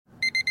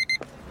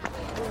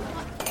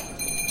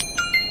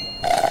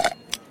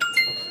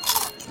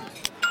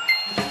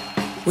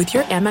With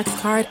your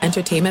Amex card,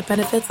 entertainment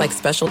benefits like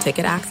special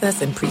ticket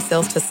access and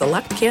pre-sales to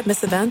select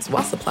can't-miss events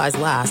while supplies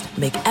last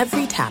make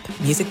every tap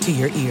music to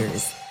your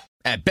ears.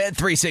 At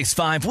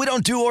Bet365, we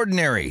don't do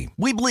ordinary.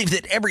 We believe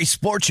that every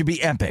sport should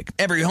be epic.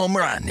 Every home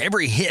run,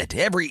 every hit,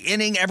 every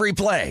inning, every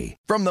play.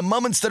 From the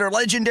moments that are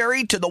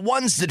legendary to the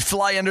ones that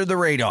fly under the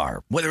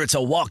radar. Whether it's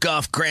a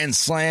walk-off grand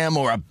slam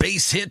or a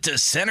base hit to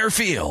center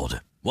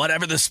field.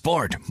 Whatever the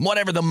sport,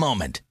 whatever the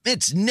moment.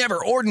 It's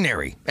never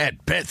ordinary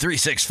at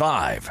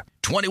Bet365.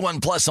 21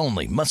 plus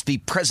only. Must be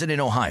present in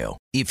Ohio.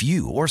 If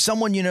you or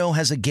someone you know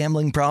has a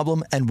gambling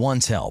problem and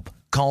wants help,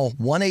 call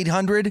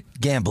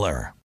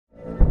 1-800-GAMBLER.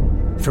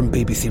 From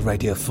BBC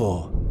Radio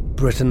 4,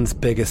 Britain's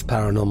biggest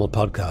paranormal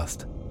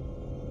podcast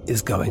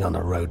is going on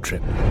a road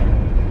trip.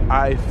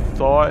 I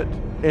thought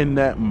in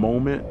that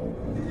moment,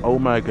 oh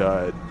my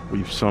God,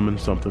 we've summoned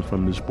something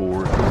from this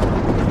board.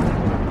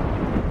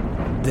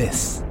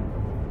 This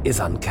is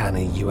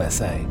Uncanny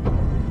USA.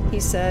 He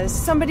says,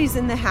 somebody's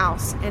in the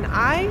house, and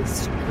I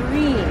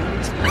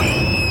screamed.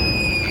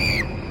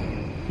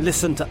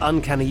 Listen to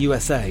Uncanny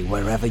USA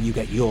wherever you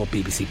get your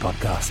BBC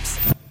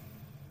podcasts,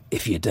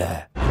 if you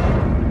dare.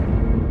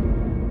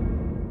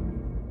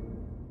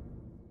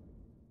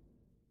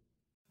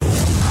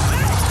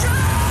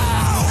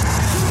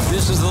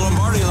 This is the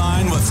Lombardi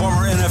Line with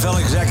former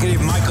NFL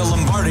executive Michael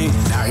Lombardi.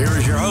 Now here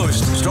is your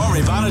host,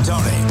 Stormy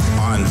Buonantony,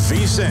 on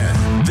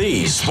VSiN,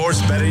 the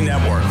Sports Betting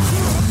Network.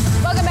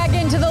 Welcome back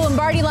into the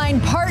Lombardi Line,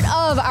 part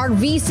of our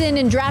VSiN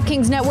and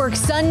DraftKings Network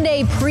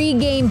Sunday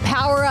pregame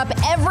power-up.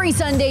 Every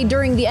Sunday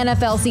during the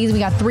NFL season, we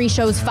got 3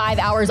 shows, 5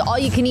 hours,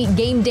 all-you-can-eat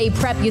game day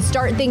prep. You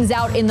start things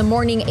out in the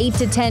morning, 8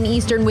 to 10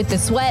 Eastern with The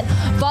Sweat,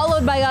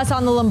 followed by us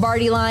on the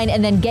Lombardi Line,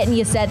 and then getting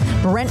you set,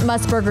 Brent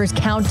Musburger's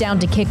countdown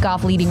to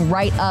kickoff, leading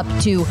right up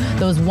to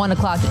those 1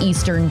 o'clock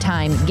Eastern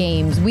time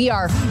games. We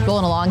are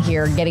rolling along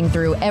here, getting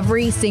through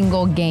every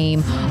single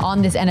game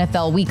on this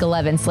NFL Week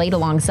 11 slate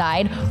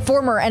alongside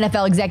former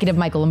NFL executive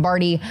Michael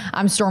Lombardi.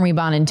 I'm Stormy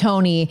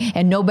Buonantony,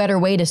 and no better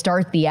way to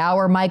start the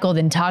hour, Michael,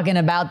 than talking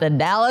about the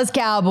Dallas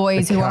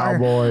Cowboys, the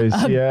Cowboys,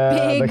 a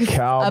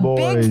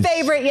big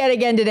favorite yet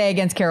again today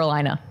against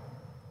Carolina.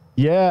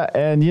 Yeah,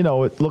 and,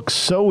 it looks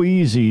so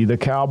easy. The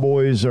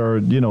Cowboys are,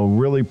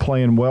 really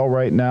playing well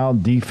right now,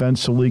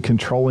 defensively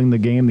controlling the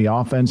game. The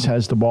offense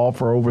has the ball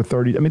for over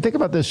 30. I mean, think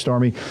about this,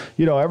 Stormy.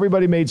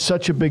 Everybody made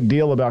such a big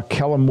deal about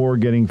Kellen Moore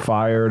getting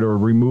fired or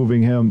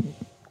removing him.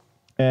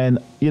 And,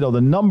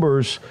 the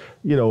numbers,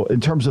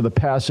 in terms of the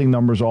passing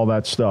numbers, all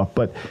that stuff.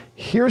 But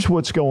here's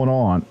what's going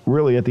on,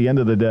 really, at the end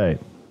of the day.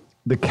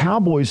 The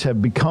Cowboys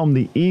have become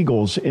the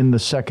Eagles in the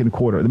second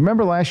quarter.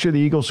 Remember last year the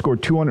Eagles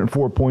scored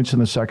 204 points in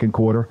the second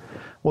quarter?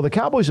 Well, the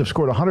Cowboys have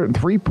scored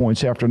 103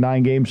 points after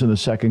 9 games in the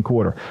second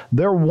quarter.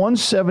 They're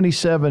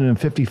 177 and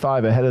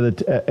 55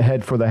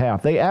 ahead for the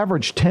half. They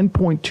averaged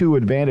 10.2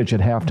 advantage at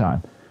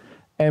halftime.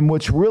 And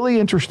what's really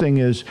interesting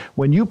is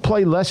when you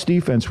play less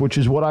defense, which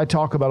is what I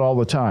talk about all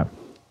the time,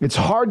 it's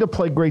hard to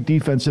play great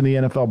defense in the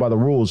NFL by the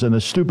rules and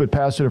the stupid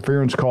pass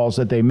interference calls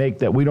that they make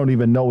that we don't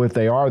even know if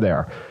they are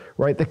there,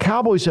 right? The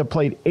Cowboys have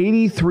played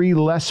 83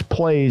 less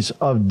plays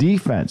of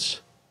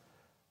defense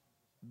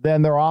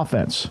than their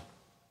offense.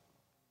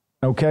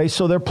 Okay,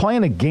 so they're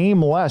playing a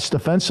game less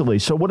defensively.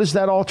 So what does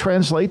that all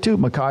translate to?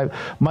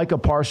 Micah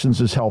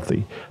Parsons is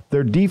healthy.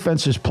 Their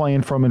defense is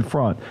playing from in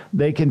front.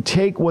 They can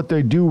take what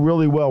they do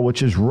really well,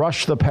 which is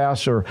rush the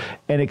passer,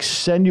 and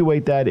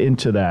accentuate that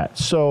into that.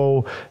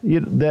 So,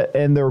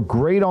 and they're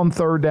great on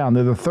third down.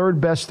 They're the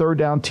third best third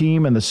down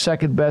team and the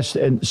second best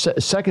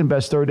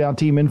third down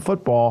team in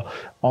football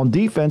on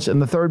defense and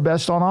the third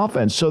best on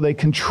offense. So they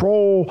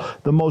control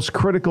the most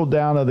critical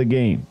down of the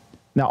game.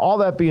 Now, all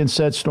that being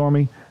said,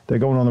 Stormy, they're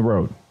going on the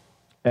road.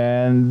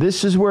 And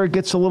this is where it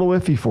gets a little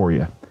iffy for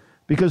you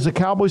because the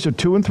Cowboys are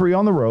 2-3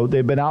 on the road.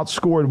 They've been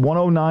outscored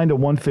 109 to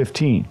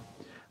 115.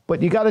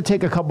 But you got to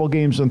take a couple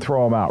games and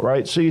throw them out,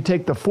 right? So you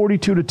take the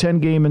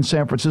 42-10 game in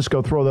San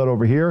Francisco, throw that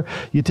over here.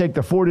 You take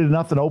the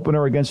 40-0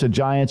 opener against the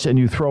Giants, and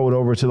you throw it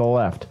over to the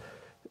left.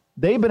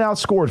 They've been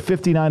outscored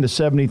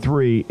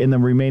 59-73 in the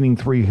remaining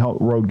 3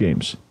 road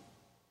games,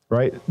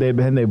 right?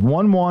 They've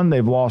won 1,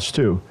 they've lost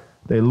 2.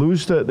 They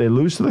lose to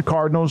the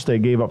Cardinals. They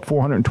gave up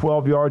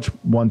 412 yards,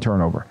 1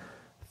 turnover.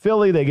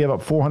 Philly, they gave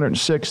up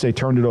 406. They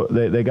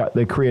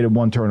created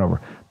 1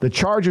 turnover. The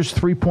Chargers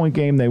 3-point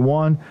game they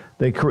won.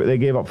 They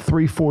gave up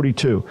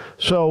 342.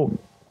 So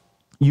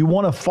you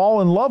want to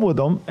fall in love with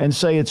them and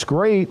say it's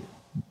great,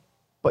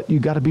 but you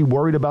got to be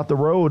worried about the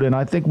road. And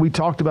I think we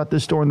talked about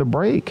this during the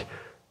break.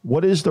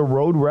 What is the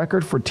road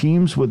record for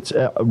teams with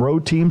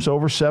road teams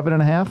over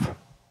 7.5?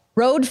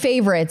 Road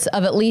favorites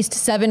of at least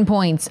 7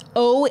 points,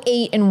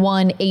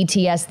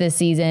 0-8-1 ATS this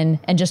season,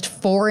 and just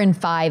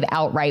 4-5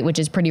 outright, which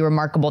is pretty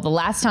remarkable. The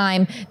last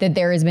time that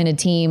there has been a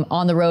team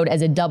on the road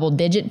as a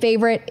double-digit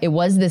favorite, it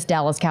was this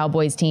Dallas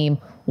Cowboys team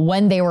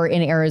when they were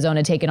in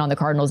Arizona taking on the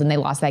Cardinals, and they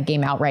lost that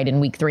game outright in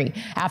week 3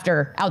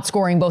 after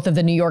outscoring both of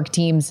the New York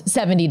teams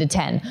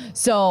 70-10.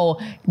 So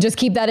just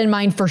keep that in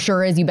mind for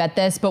sure as you bet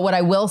this. But what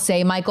I will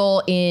say,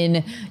 Michael,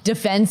 in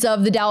defense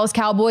of the Dallas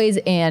Cowboys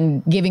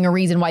and giving a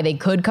reason why they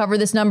could cover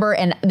this number,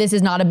 and this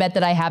is not a bet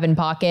that I have in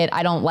pocket.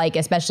 I don't like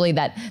especially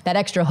that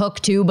extra hook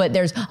too, but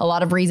there's a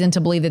lot of reason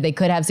to believe that they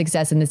could have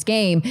success in this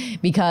game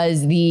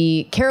because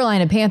the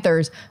Carolina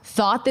Panthers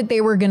thought that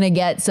they were going to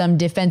get some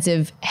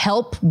defensive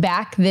help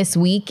back this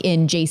week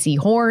in J.C.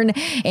 Horn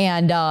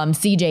and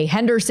C.J.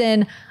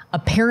 Henderson.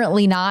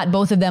 Apparently not.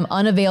 Both of them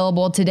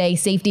unavailable today.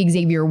 Safety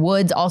Xavier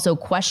Woods also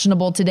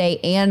questionable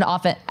today, and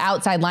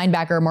outside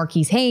linebacker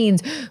Marquise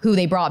Haynes, who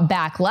they brought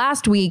back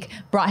last week,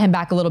 brought him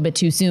back a little bit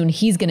too soon.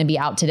 He's going to be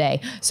out today.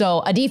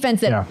 So a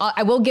defense that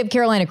I will give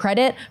Carolina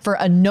credit for,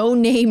 a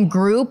no-name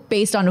group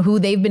based on who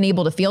they've been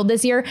able to field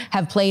this year,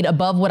 have played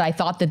above what I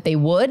thought that they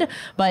would,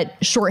 but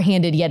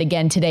shorthanded yet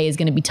again today is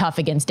going to be tough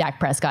against Dak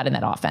Prescott in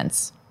that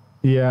offense.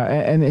 Yeah,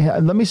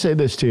 and let me say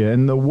this to you,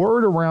 and the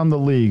word around the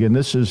league, and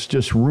this is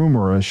just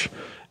rumorish,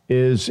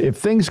 is if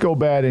things go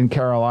bad in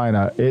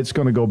Carolina, it's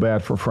going to go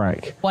bad for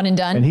Frank. One and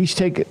done? And he's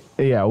taken,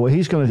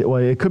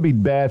 it could be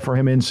bad for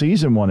him in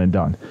season, one and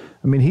done.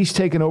 I mean, he's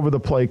taken over the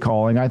play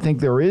calling. I think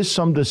there is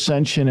some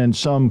dissension and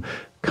some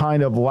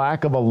kind of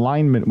lack of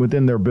alignment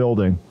within their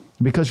building.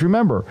 Because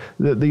remember,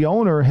 the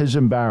owner is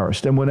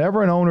embarrassed. And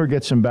whenever an owner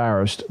gets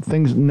embarrassed,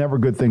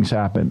 good things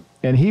happen.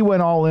 And he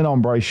went all in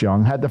on Bryce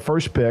Young, had the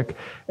first pick,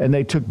 and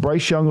they took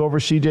Bryce Young over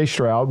C.J.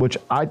 Stroud, which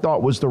I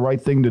thought was the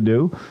right thing to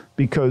do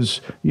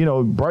because,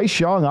 Bryce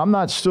Young, I'm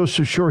not still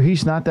so sure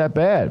he's not that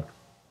bad.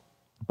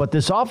 But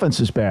this offense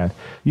is bad.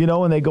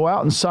 And they go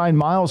out and sign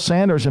Miles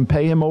Sanders and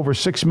pay him over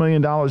 $6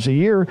 million a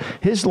year.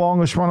 His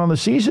longest run on the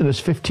season is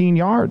 15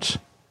 yards,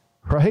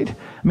 right? I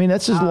mean,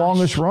 that's his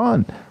longest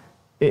run.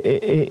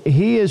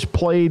 He has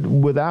played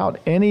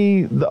without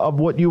any of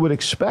what you would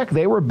expect.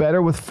 They were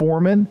better with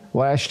Foreman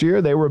last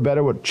year. They were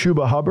better with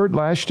Chuba Hubbard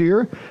last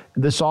year.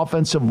 This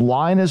offensive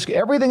line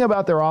everything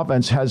about their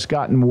offense has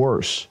gotten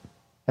worse.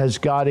 Has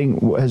gotten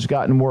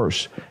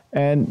worse.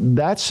 And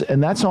that's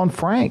on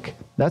Frank.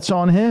 That's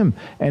on him.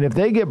 And if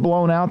they get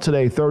blown out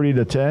today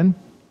 30-10,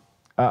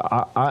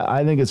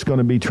 I think it's going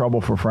to be trouble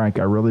for Frank.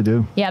 I really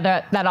do. Yeah,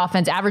 that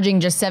offense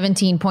averaging just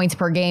 17 points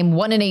per game,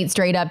 1-8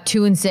 straight up,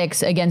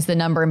 2-6 against the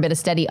number, and been a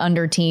steady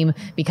under team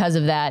because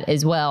of that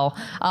as well.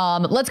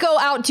 Let's go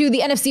out to the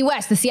NFC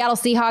West. The Seattle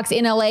Seahawks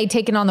in LA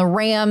taking on the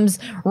Rams.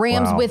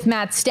 Rams with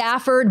Matt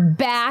Stafford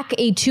back,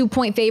 a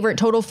 2-point favorite,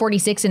 total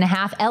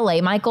 46.5.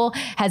 LA, Michael,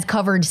 has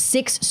covered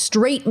 6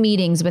 straight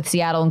meetings with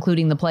Seattle,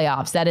 including the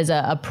playoffs. That is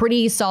a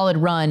pretty solid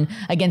run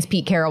against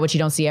Pete Carroll, which you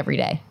don't see every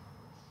day.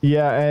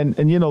 Yeah, and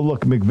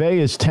look, McVay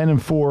is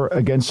 10-4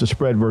 against the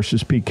spread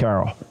versus Pete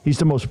Carroll. He's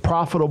the most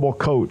profitable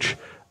coach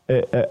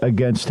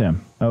against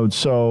him.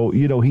 So,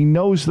 he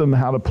knows them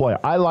how to play.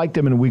 I liked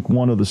him in week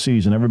 1 of the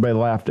season. Everybody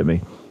laughed at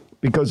me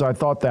because I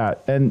thought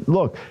that. And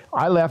look,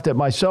 I laughed at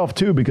myself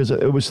too because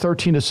it was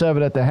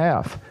 13-7 at the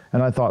half.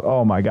 And I thought,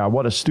 oh my God,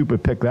 what a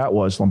stupid pick that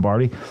was,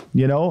 Lombardi.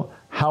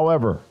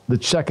 However,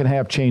 the second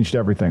half changed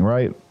everything,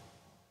 right?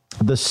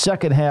 The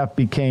second half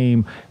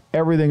became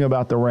everything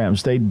about the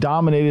Rams. They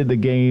dominated the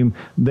game.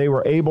 They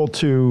were able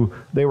to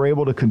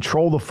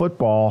control the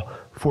football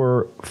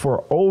for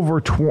over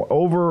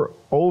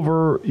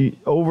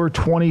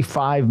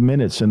 25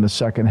 minutes in the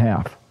second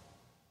half.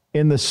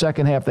 In the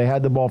second half, they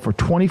had the ball for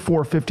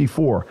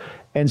 24-54,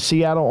 and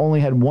Seattle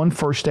only had 1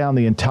 first down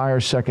the entire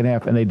second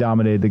half, and they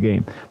dominated the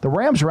game. The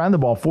Rams ran the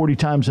ball 40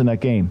 times in that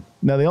game.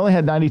 Now, they only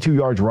had 92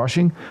 yards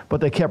rushing,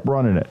 but they kept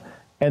running it,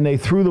 and they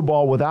threw the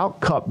ball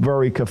without Kupp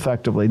very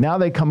effectively. Now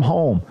they come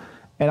home.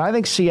 And I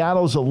think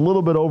Seattle's a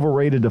little bit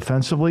overrated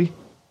defensively.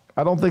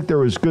 I don't think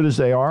they're as good as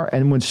they are.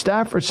 And when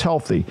Stafford's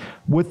healthy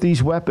with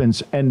these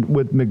weapons and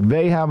with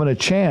McVay having a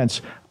chance,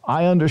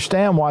 I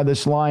understand why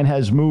this line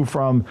has moved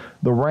from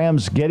the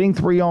Rams getting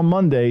 3 on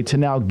Monday to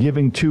now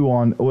giving 2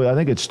 on, I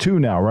think it's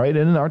 2 now, right?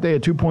 And aren't they a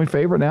 2-point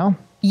favorite now?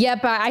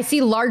 Yep, I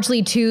see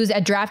largely 2s.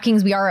 At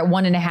DraftKings, we are at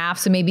 1.5,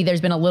 so maybe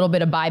there's been a little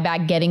bit of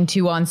buyback getting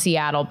 2 on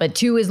Seattle, but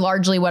 2 is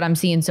largely what I'm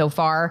seeing so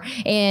far.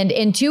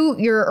 And to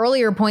your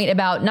earlier point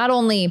about not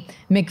only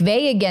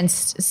McVay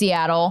against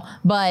Seattle,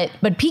 but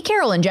Pete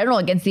Carroll in general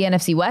against the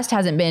NFC West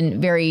hasn't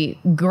been very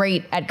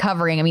great at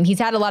covering. I mean, he's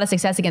had a lot of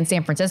success against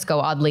San Francisco,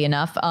 oddly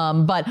enough,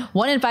 but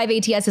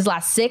 1-5 ATS his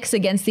last 6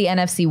 against the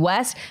NFC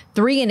West,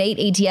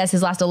 3-8 ATS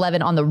his last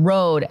 11 on the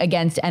road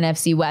against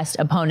NFC West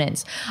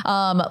opponents.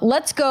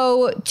 Let's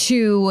go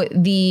to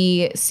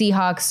the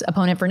Seahawks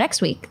opponent for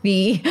next week.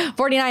 The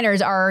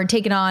 49ers are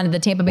taking on the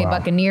Tampa Bay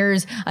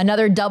Buccaneers,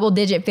 another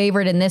double-digit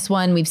favorite in this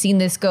one. We've seen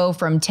this go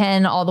from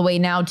 10 all the way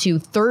now to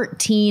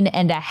 13.5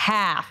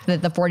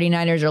 that the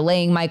 49ers are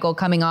laying, Michael,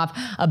 coming off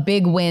a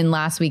big win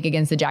last week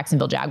against the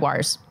Jacksonville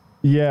Jaguars.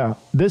 Yeah,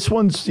 this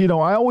one's,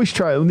 I always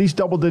try, in these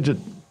double-digit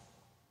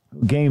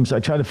games, I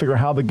try to figure out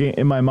how the game,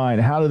 in my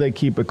mind, how do they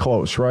keep it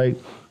close, right?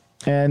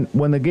 And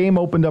when the game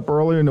opened up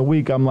earlier in the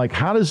week, I'm like,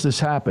 how does this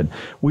happen?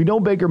 We know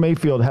Baker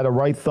Mayfield had a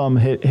right thumb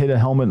hit a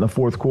helmet in the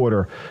fourth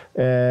quarter,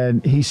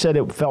 and he said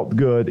it felt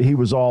good. He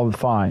was all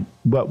fine.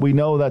 But we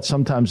know that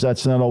sometimes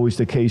that's not always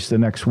the case the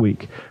next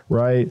week,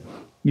 right?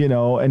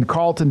 And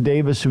Carlton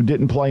Davis, who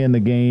didn't play in the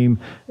game,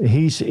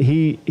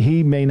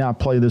 he may not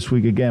play this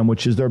week again,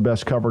 which is their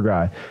best cover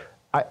guy.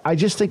 I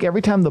just think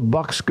every time the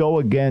Bucs go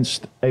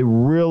against a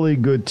really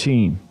good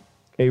team,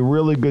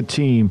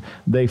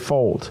 they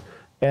fold.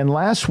 And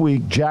last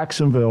week,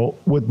 Jacksonville,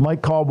 with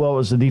Mike Caldwell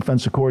as the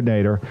defensive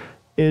coordinator,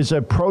 is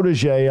a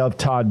protege of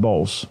Todd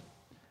Bowles.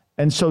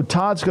 And so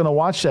Todd's going to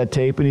watch that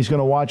tape, and he's going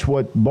to watch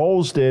what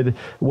Bowles did,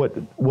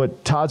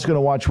 what Todd's going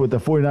to watch what the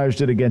 49ers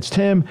did against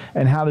him,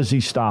 and how does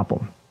he stop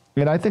them.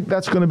 And I think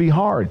that's going to be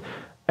hard.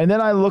 And then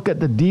I look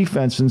at the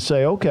defense and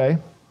say, okay,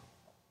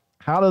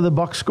 how do the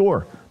Bucs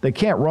score? They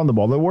can't run the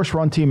ball. They're the worst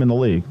run team in the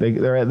league. They're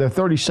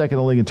 32nd in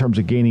the league in terms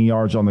of gaining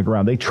yards on the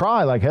ground. They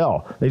try like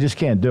hell. They just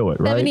can't do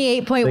it, right?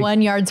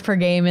 78.1 yards per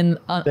game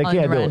they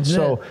can't do it.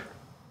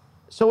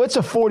 So it's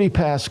a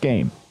 40-pass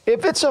game.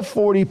 If it's a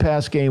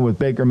 40-pass game with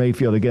Baker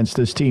Mayfield against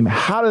this team,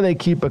 how do they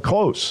keep it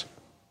close?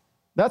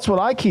 That's what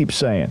I keep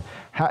saying.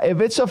 If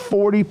it's a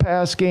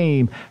 40-pass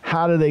game,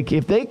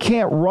 if they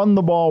can't run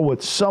the ball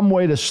with some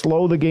way to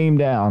slow the game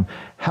down,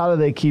 how do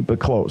they keep it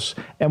close?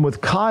 And with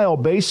Kyle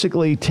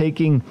basically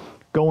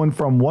going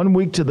from 1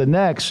 week to the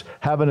next,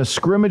 having a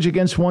scrimmage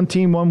against one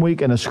team 1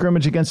 week and a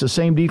scrimmage against the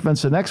same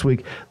defense the next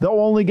week, they'll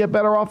only get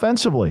better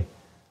offensively.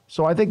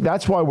 So I think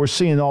that's why we're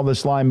seeing all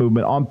this line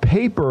movement. On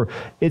paper,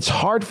 it's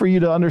hard for you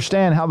to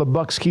understand how the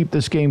Bucs keep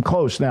this game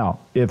close. Now,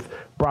 if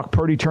Brock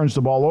Purdy turns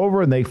the ball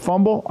over and they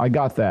fumble, I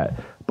got that.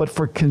 But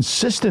for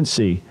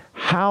consistency,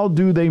 how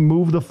do they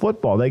move the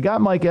football? They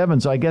got Mike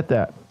Evans, I get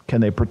that.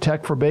 Can they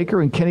protect for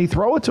Baker, and can he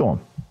throw it to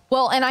him?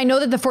 Well, and I know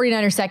that the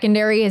 49ers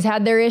secondary has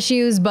had their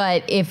issues,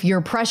 but if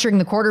you're pressuring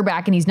the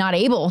quarterback and he's not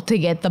able to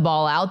get the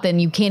ball out, then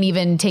you can't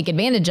even take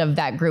advantage of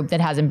that group that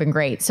hasn't been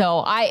great.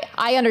 So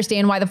I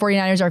understand why the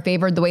 49ers are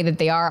favored the way that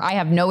they are. I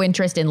have no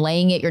interest in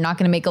laying it. You're not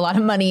going to make a lot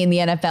of money in the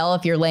NFL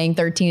if you're laying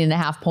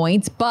 13.5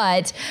 points,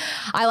 but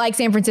I like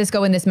San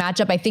Francisco in this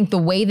matchup. I think the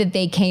way that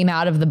they came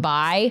out of the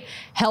bye,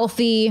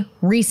 healthy,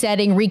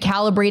 resetting,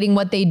 recalibrating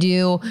what they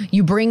do.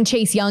 You bring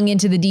Chase Young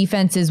into the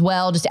defense as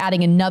well, just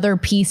adding another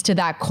piece to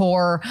that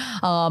core.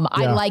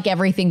 I like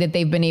everything that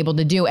they've been able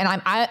to do.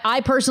 And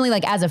I personally,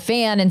 like as a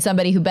fan and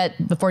somebody who bet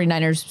the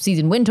 49ers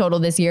season win total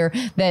this year,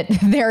 that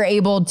they're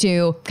able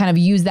to kind of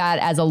use that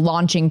as a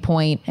launching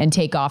point and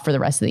take off for the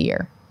rest of the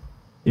year.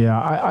 Yeah,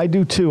 I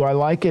do too. I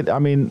like it. I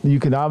mean, you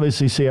can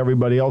obviously see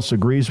everybody else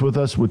agrees with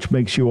us, which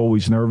makes you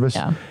always nervous.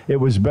 Yeah. It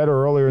was better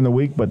earlier in the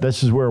week, but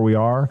this is where we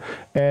are.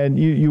 And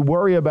you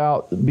worry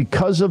about,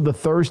 because of the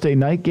Thursday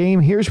night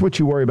game, here's what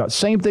you worry about.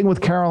 Same thing with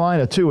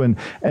Carolina too. And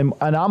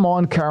I'm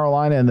on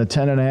Carolina in the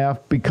 10.5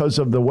 because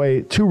of the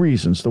way, two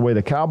reasons. The way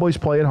the Cowboys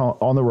play at home,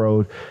 on the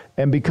road,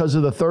 and because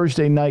of the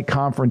Thursday night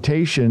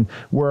confrontation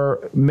where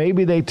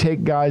maybe they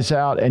take guys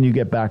out and you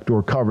get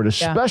backdoor covered,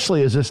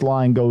 especially as this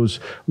line goes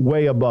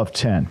way above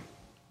 10.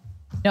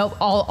 Nope,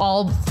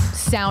 all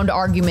sound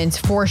arguments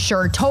for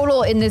sure.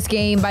 Total in this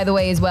game, by the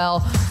way, as well,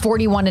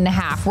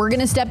 41.5. We're going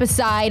to step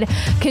aside,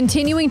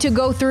 continuing to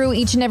go through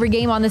each and every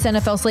game on this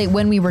NFL slate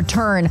when we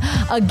return.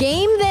 A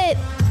game that,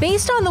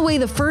 based on the way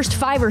the first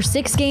 5 or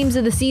 6 games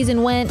of the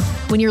season went,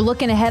 when you're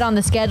looking ahead on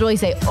the schedule, you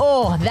say,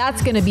 oh,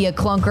 that's going to be a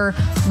clunker.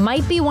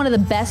 Might be one of the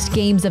best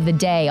games of the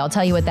day. I'll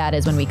tell you what that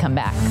is when we come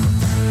back.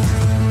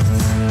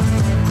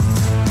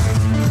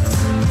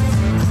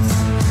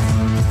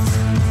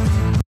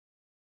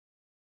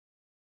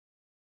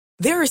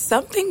 There are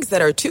some things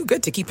that are too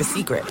good to keep a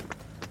secret.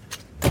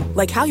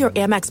 Like how your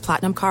Amex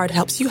Platinum card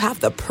helps you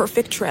have the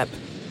perfect trip.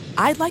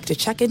 I'd like to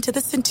check into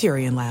the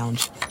Centurion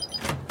Lounge.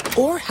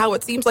 Or how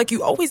it seems like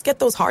you always get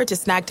those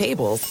hard-to-snag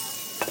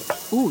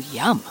tables. Ooh,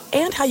 yum.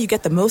 And how you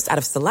get the most out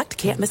of select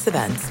can't-miss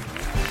events.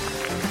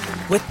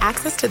 With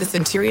access to the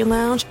Centurion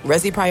Lounge,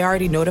 Resi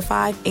Priority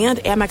Notified, and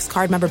Amex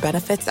card member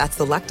benefits at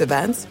select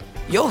events,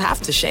 you'll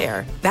have to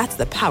share. That's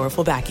the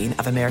powerful backing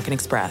of American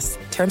Express.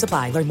 Terms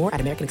apply. Learn more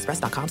at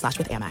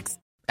americanexpress.com/withAmex.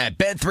 At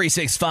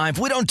Bet365,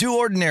 we don't do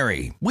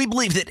ordinary. We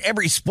believe that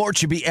every sport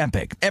should be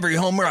epic. Every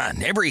home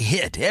run, every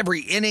hit,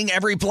 every inning,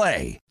 every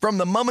play. From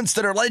the moments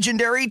that are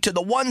legendary to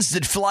the ones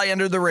that fly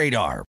under the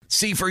radar.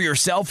 See for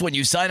yourself when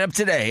you sign up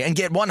today and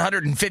get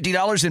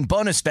 $150 in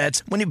bonus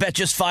bets when you bet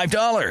just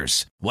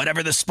 $5.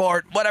 Whatever the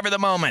sport, whatever the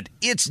moment,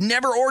 it's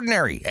never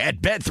ordinary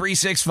at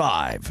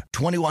Bet365.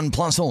 21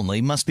 plus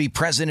only. Must be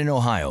present in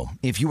Ohio.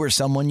 If you or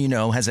someone you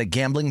know has a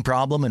gambling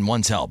problem and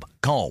wants help,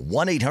 call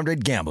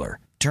 1-800-GAMBLER.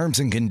 Terms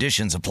and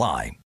conditions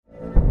apply.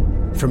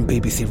 From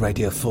BBC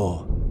Radio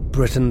 4,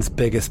 Britain's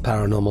biggest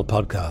paranormal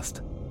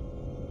podcast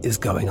is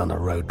going on a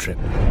road trip.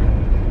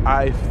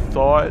 I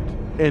thought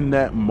in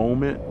that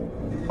moment,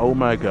 oh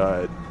my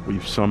God,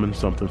 we've summoned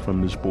something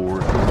from this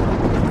board.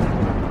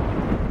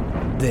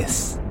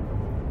 This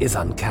is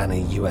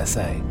Uncanny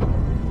USA.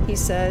 He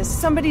says,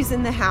 somebody's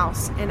in the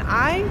house, and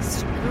I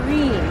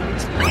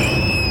screamed.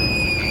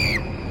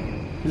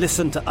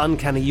 Listen to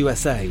Uncanny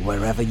USA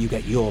wherever you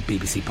get your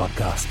BBC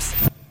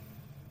podcasts,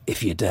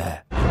 if you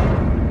dare.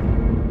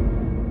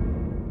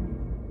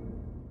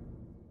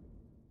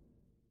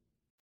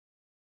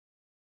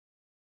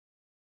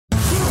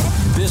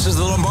 This is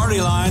the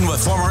Lombardi Line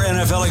with former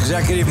NFL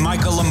executive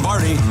Michael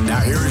Lombardi. Now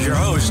here is your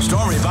host,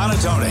 Stormy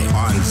Buonantony,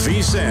 on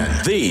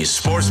VSiN, the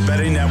Sports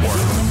Betting Network.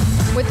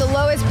 With the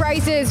lowest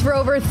prices for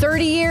over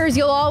 30 years,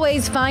 you'll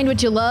always find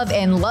what you love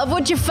and love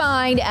what you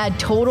find at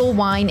Total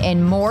Wine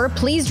and More.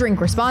 Please drink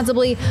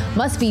responsibly.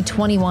 Must be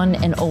 21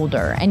 and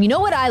older. And you know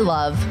what I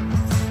love?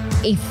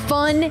 A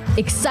fun,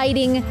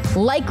 exciting,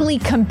 likely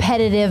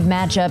competitive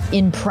matchup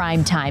in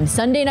prime time.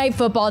 Sunday Night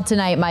Football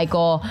tonight,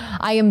 Michael.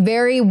 I am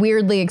very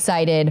weirdly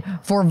excited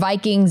for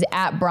Vikings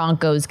at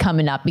Broncos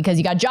coming up because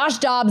you got Josh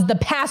Dobbs, the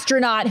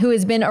Pastronaut, who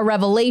has been a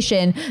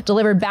revelation,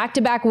 delivered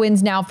back-to-back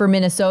wins now for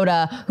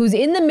Minnesota, who's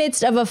in the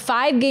midst of a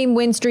 5-game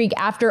win streak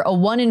after a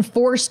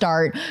 1-4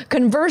 start.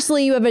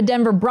 Conversely, you have a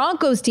Denver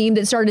Broncos team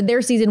that started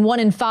their season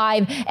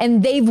 1-5,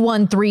 and they've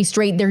won 3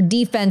 straight. Their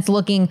defense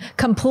looking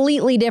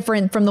completely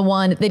different from the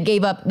one that gave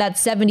up that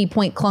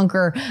 70-point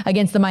clunker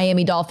against the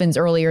Miami Dolphins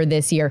earlier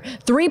this year.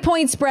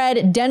 3-point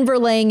spread, Denver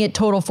laying it,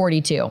 total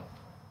 42.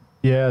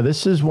 Yeah,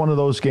 this is one of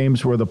those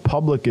games where the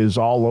public is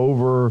all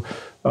over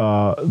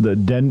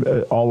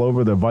all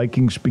over the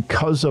Vikings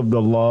because of the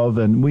love,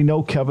 and we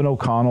know Kevin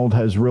O'Connell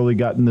has really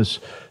gotten this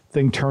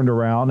thing turned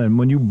around. And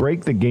when you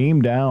break the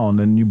game down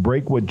and you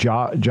break what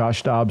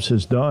Josh Dobbs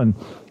has done,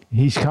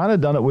 he's kind of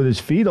done it with his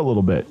feet a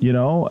little bit, you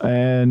know,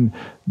 and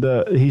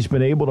he's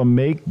been able to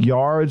make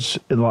yards.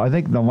 I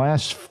think in the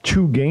last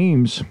 2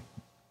 games,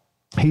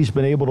 he's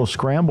been able to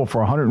scramble for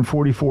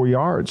 144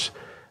 yards.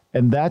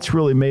 And that's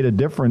really made a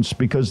difference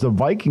because the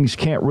Vikings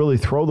can't really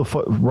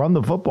run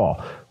the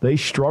football. They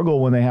struggle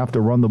when they have to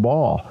run the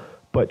ball.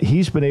 But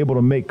he's been able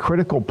to make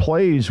critical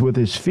plays with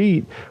his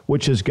feet,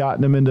 which has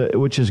gotten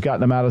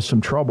him out of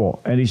some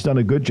trouble. And he's done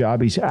a good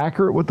job. He's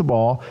accurate with the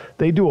ball.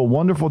 They do a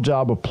wonderful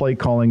job of play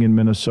calling in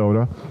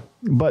Minnesota.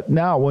 But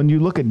now when you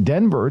look at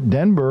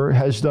Denver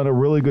has done a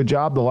really good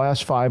job the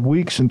last 5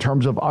 weeks in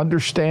terms of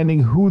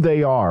understanding who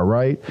they are,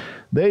 right?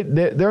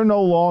 They're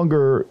no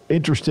longer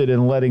interested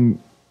in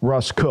letting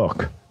Russ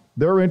cook.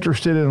 They're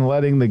interested in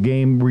letting the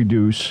game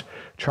reduce,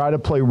 try to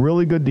play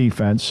really good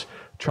defense,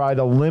 try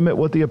to limit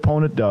what the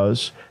opponent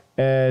does,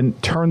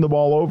 and turn the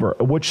ball over,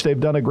 which they've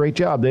done a great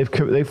job.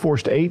 They've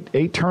forced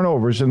eight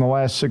turnovers in the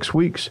last 6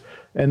 weeks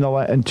and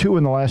 2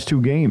 in the last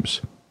 2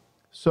 games.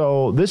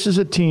 So this is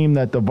a team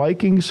that the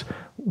Vikings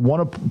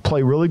want to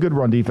play really good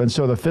run defense.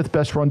 So the 5th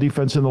best run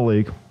defense in the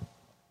league.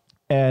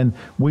 And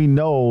we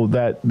know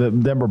that the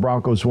Denver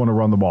Broncos want to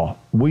run the ball.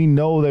 We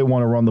know they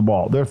want to run the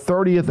ball. They're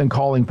 30th in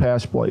calling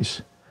pass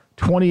plays,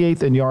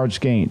 28th in yards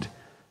gained.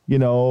 You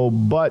know,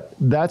 but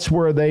that's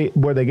where they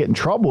get in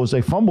trouble is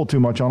they fumble too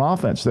much on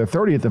offense. They're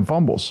 30th in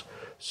fumbles.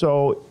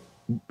 So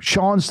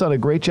Sean's done a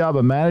great job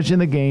of managing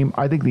the game.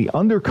 I think the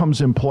under comes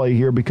in play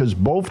here because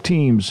both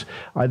teams,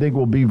 I think,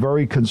 will be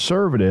very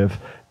conservative.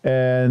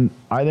 And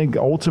I think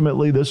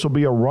ultimately this will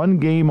be a run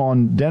game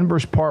on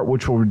Denver's part,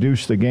 which will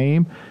reduce the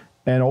game.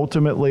 And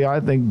ultimately, I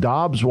think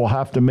Dobbs will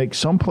have to make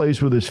some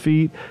plays with his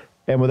feet.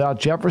 And without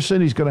Jefferson,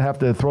 he's going to have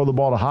to throw the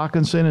ball to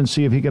Hawkinson and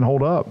see if he can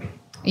hold up.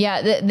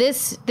 Yeah,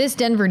 this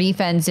Denver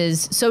defense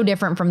is so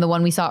different from the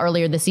one we saw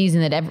earlier this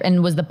season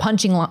and was the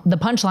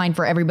punchline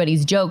for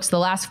everybody's jokes. The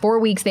last 4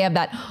 weeks, they have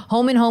that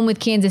home and home with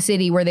Kansas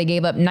City where they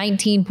gave up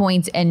 19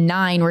 points and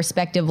 9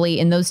 respectively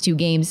in those 2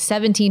 games,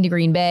 17 to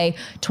Green Bay,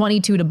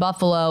 22 to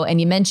Buffalo.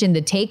 And you mentioned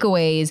the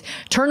takeaways.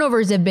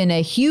 Turnovers have been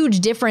a huge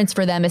difference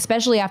for them,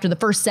 especially after the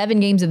first 7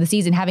 games of the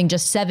season, having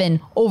just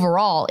 7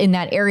 overall in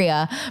that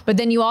area. But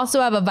then you also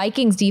have a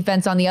Vikings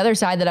defense on the other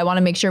side that I want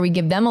to make sure we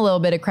give them a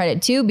little bit of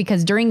credit too,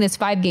 because during this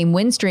 5-game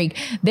win streak,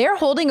 they're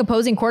holding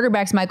opposing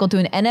quarterbacks, Michael, to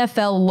an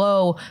NFL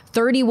low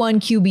 31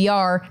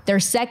 QBR. They're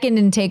 2nd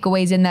in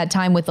takeaways in that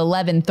time with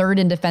 11, 3rd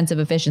in defensive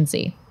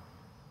efficiency.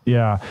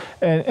 Yeah,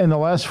 and the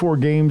last 4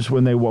 games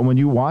when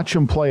you watch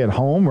them play at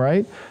home,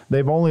 right,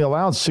 they've only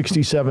allowed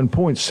 67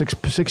 points,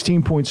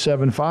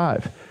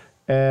 16.75,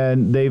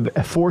 and they've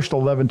forced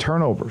 11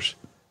 turnovers.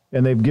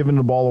 And they've given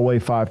the ball away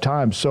 5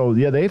 times. So,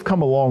 yeah, they've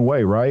come a long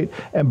way, right?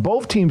 And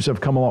both teams have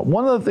come along.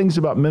 One of the things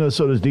about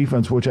Minnesota's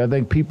defense, which I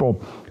think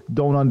people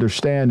don't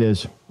understand,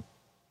 is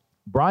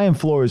Brian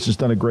Flores has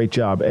done a great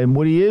job. And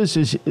what he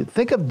is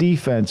think of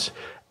defense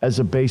as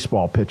a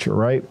baseball pitcher,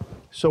 right?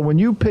 So when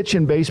you pitch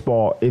in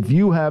baseball, if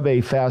you have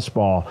a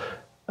fastball,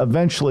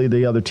 eventually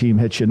the other team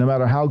hits you, no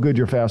matter how good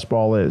your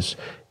fastball is.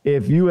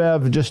 If you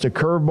have just a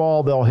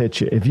curveball, they'll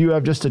hit you. If you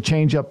have just a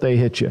changeup, they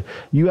hit you.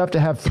 You have to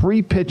have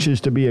 3 pitches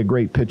to be a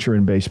great pitcher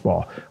in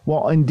baseball.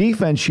 Well, in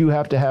defense, you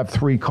have to have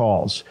 3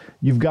 calls.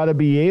 You've got to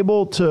be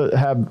able to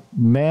have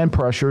man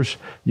pressures.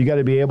 You got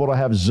to be able to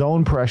have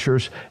zone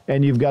pressures,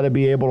 and you've got to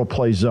be able to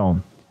play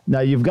zone. Now,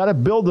 you've got to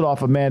build it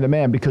off of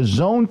man-to-man because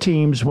zone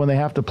teams, when they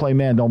have to play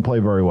man, don't play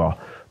very well.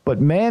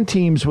 But man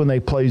teams, when they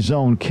play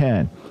zone,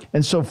 can.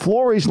 And so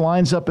Flores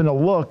lines up in a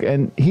look,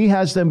 and he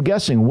has them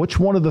guessing, which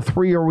one of the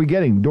three are we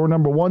getting? Door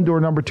number 1,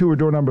 door number 2, or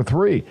door number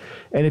 3?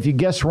 And if you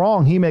guess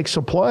wrong, he makes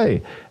a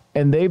play.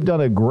 And they've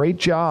done a great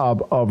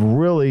job of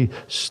really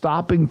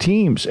stopping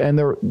teams. And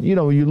they're, you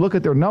look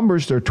at their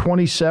numbers, they're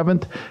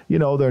 27th.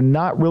 They're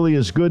not really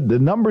as good. The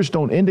numbers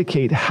don't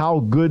indicate how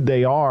good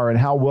they are and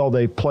how well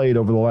they've played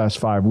over the last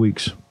 5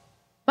 weeks.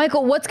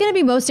 Michael, what's going to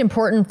be most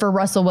important for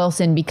Russell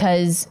Wilson?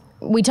 Because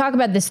we talk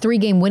about this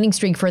 3-game winning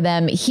streak for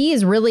them. He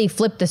has really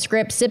flipped the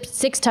script.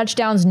 6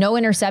 touchdowns, no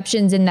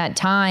interceptions in that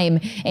time.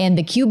 And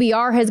the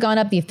QBR has gone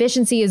up. The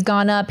efficiency has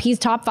gone up. He's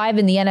top 5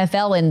 in the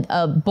NFL in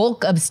a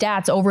bulk of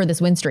stats over this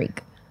win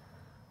streak.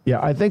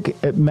 Yeah, I think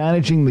at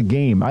managing the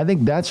game, I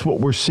think that's what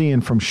we're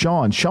seeing from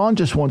Sean. Sean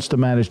just wants to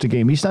manage the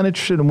game. He's not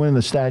interested in winning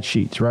the stat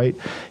sheets, right?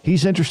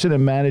 He's interested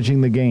in managing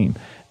the game.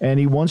 And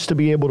he wants to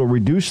be able to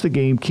reduce the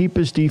game, keep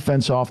his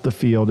defense off the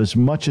field as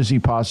much as he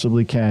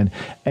possibly can,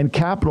 and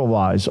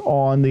capitalize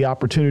on the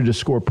opportunity to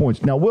score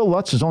points. Now, Will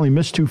Lutz has only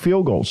missed 2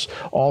 field goals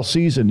all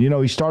season.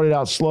 He started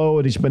out slow,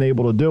 and he's been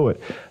able to do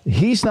it.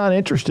 He's not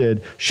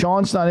interested.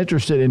 Sean's not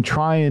interested in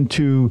trying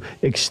to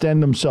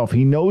extend himself.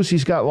 He knows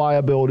he's got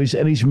liabilities,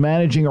 and he's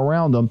managing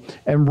around them.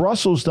 And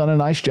Russell's done a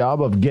nice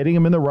job of getting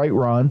him in the right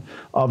run,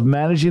 of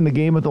managing the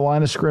game at the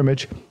line of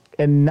scrimmage,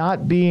 and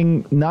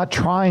not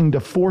trying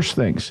to force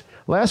things.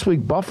 Last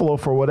week, Buffalo,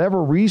 for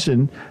whatever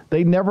reason,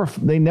 they never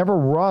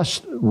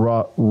rushed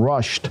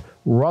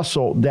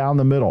Russell down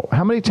the middle.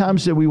 How many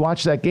times did we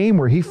watch that game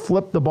where he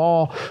flipped the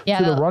ball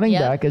to the running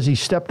back as he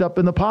stepped up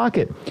in the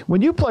pocket?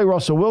 When you play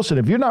Russell Wilson,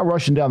 if you're not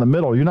rushing down the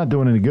middle, you're not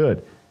doing any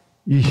good.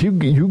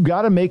 You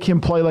got to make him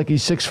play like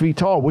he's 6 feet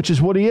tall, which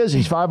is what he is.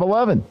 He's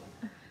 5'11".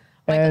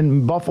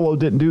 And Buffalo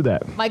didn't do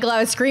that. Michael, I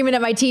was screaming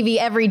at my TV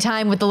every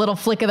time with the little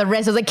flick of the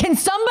wrist. I was like, can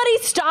somebody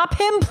stop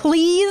him,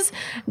 please?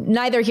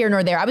 Neither here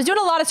nor there. I was doing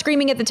a lot of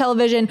screaming at the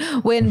television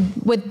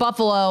with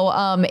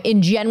Buffalo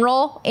in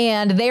general,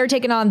 and they are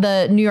taking on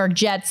the New York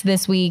Jets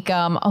this week,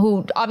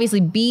 who obviously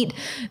beat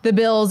the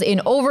Bills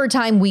in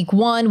overtime week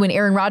 1 when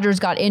Aaron Rodgers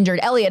got injured.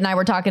 Elliot and I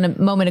were talking a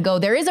moment ago.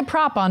 There is a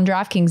prop on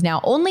DraftKings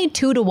now, only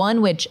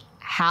 2-1, which...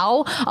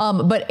 how?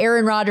 But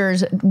Aaron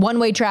Rodgers,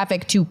 one-way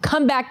traffic to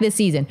come back this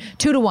season.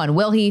 2-1.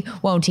 Will he?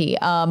 Won't he?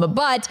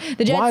 But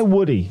the Jets... Why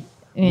would he?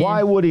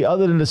 Why would he,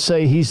 other than to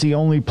say he's the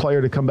only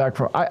player to come back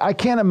from? I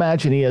can't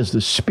imagine he has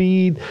the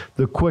speed,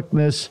 the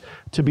quickness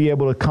to be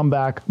able to come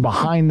back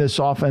behind this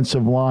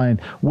offensive line,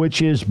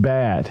 which is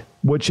bad.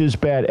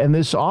 And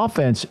this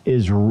offense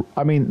is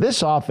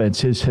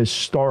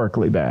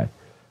historically bad.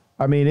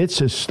 It's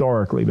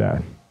historically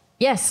bad.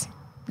 Yes.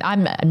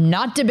 I'm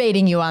not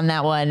debating you on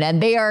that one.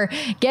 And they are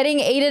getting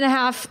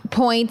 8.5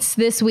 points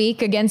this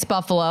week against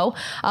Buffalo.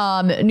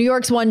 New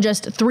York's won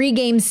just 3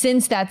 games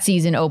since that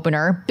season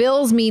opener.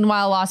 Bills,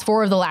 meanwhile, lost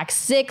 4 of the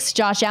last 6.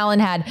 Josh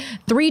Allen had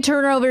 3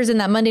 turnovers in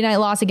that Monday night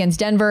loss against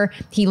Denver.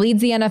 He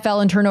leads the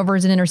NFL in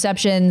turnovers and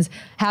interceptions,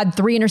 had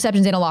 3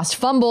 interceptions and a lost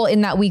fumble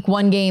in that week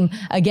 1 game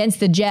against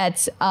the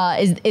Jets.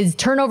 Is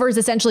turnovers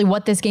essentially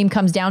what this game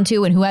comes down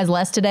to, and who has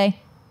less today?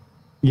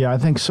 Yeah, I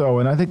think so.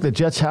 And I think the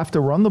Jets have to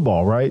run the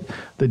ball, right?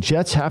 The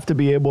Jets have to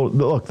be able to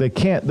look,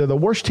 they're the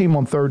worst team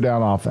on third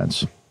down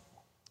offense.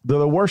 They're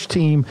the worst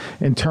team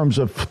in terms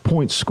of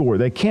points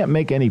scored. They can't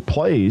make any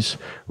plays,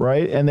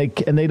 right? And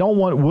they don't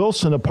want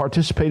Wilson to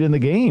participate in the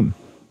game.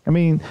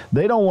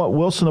 They don't want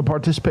Wilson to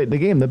participate in the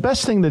game. The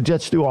best thing the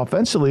Jets do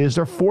offensively is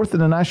they're 4th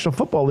in the National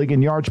Football League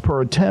in yards per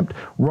attempt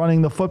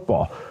running the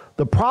football.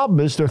 The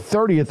problem is they're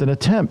 30th in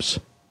attempts.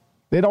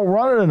 They don't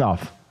run it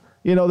enough.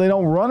 They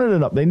don't run it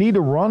enough. They need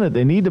to run it.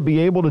 They need to be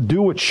able to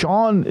do what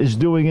Sean is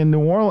doing in New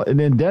Orleans and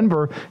in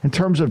Denver in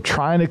terms of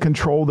trying to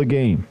control the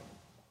game.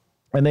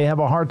 And they have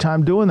a hard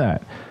time doing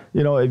that.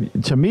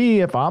 To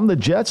me, if I'm the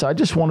Jets, I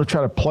just want to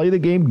try to play the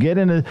game, get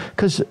in it.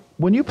 Because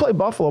when you play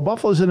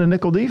Buffalo's in a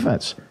nickel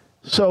defense.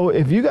 So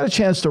if you got a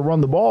chance to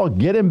run the ball,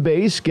 get in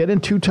base, get in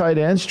 2 tight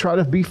ends, try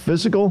to be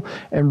physical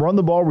and run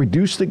the ball,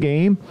 reduce the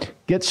game,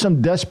 get some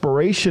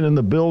desperation in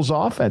the Bills'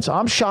 offense.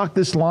 I'm shocked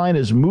this line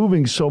is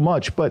moving so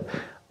much, but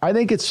I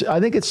think it's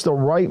the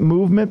right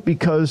movement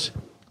because,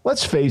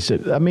 let's face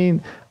it,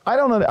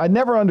 I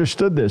never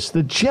understood this.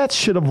 The Jets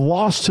should have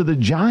lost to the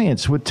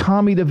Giants with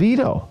Tommy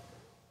DeVito,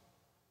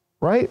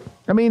 right?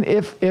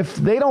 If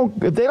they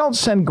don't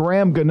send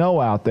Graham Gano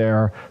out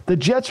there, the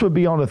Jets would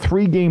be on a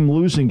 3-game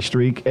losing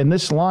streak, and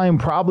this line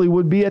probably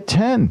would be at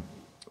 10.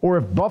 Or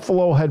if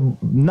Buffalo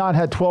had not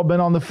had 12 men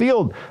on the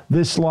field,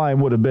 this line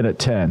would have been at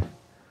 10.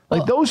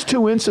 Those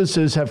 2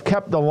 instances have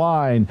kept the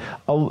line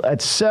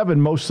at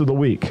 7 most of the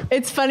week.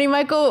 It's funny,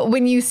 Michael,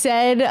 when you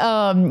said,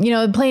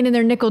 playing in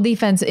their nickel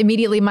defense,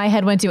 immediately my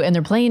head went to, and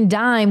they're playing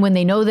dime when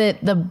they know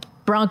that the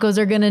Broncos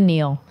are going to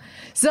kneel.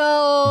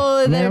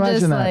 So they're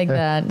just like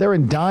that. They're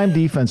in dime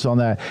defense on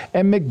that.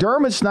 And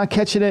McDermott's not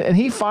catching it, and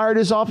he fired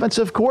his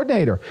offensive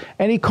coordinator,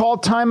 and he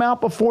called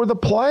timeout before the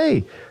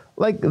play.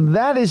 Like,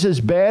 that is as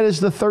bad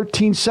as the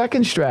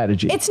 13-second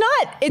strategy. It's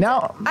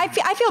not.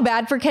 I feel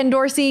bad for Ken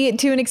Dorsey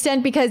to an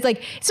extent because,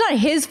 like, it's not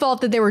his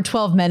fault that there were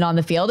 12 men on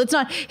the field. It's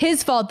not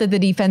his fault that the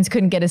defense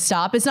couldn't get a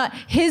stop. It's not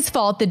his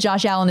fault that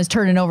Josh Allen is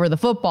turning over the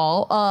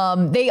football.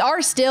 They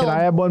are still. Can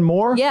I add one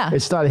more? Yeah.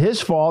 It's not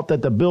his fault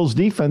that the Bills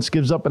defense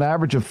gives up an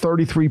average of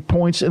 33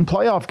 points in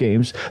playoff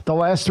games, the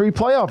last 3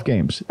 playoff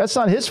games. That's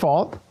not his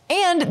fault.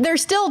 And they're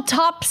still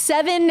top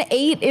 7,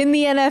 8 in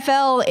the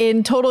NFL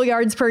in total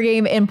yards per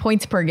game and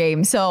points per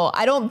game. So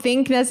I don't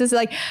think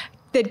necessarily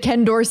that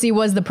Ken Dorsey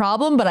was the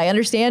problem, but I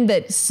understand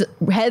that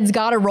heads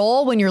got to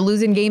roll when you're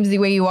losing games the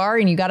way you are,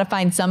 and you got to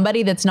find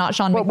somebody that's not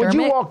Sean McDermott. When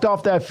you walked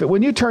off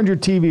when you turned your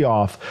TV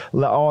off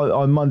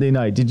on Monday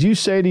night, did you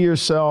say to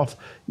yourself,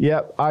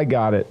 "Yep, I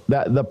got it"?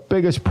 That the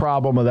biggest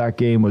problem of that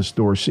game was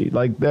Dorsey.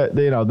 Like that,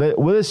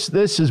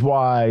 this is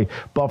why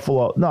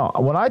Buffalo. No,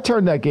 when I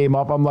turned that game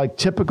up, I'm like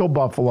typical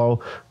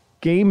Buffalo.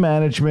 Game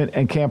management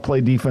and can't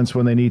play defense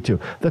when they need to.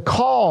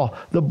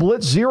 The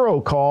blitz zero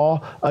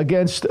call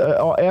against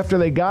after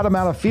they got him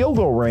out of field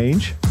goal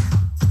range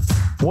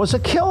was a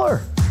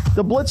killer.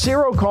 The blitz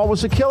zero call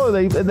was a killer.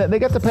 They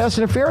got the pass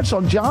interference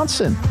on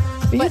Johnson.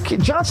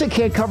 Johnson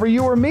can't cover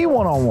you or me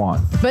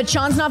one-on-one. But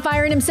Sean's not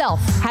firing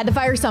himself. Had to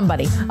fire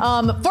somebody.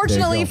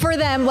 Fortunately for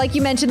them, like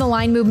you mentioned, the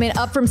line movement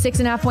up from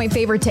 6.5-point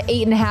favorite to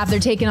 8.5. They're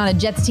taking on a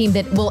Jets team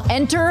that will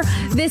enter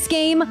this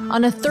game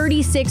on a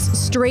 36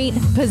 straight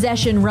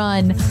possession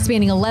run,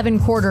 spanning 11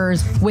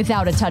 quarters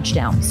without a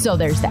touchdown. So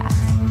there's that.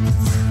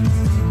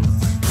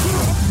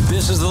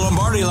 This is the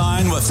Lombardi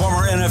Line with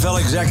former NFL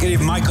executive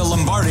Michael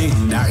Lombardi.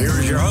 Now here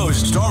is your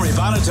host, Stormy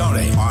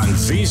Buonantony, on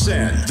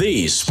VSiN,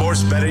 the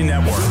Sports Betting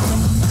Network.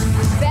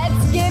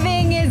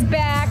 Betsgiving is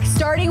back.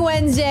 Starting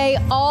Wednesday,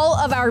 all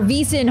of our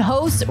VSiN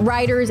hosts,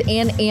 writers,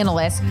 and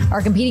analysts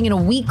are competing in a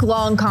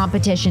week-long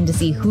competition to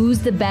see who's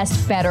the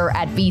best bettor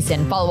at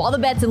VSiN. Follow all the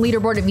bets and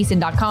leaderboard at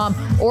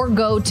VSiN.com or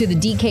go to the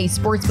DK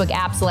Sportsbook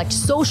app, select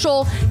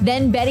social,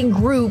 then betting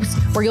groups,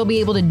 where you'll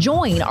be able to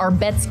join our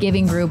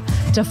Betsgiving group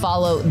to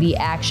follow the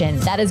action.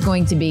 That is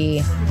going to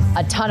be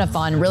a ton of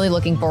fun. Really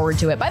looking forward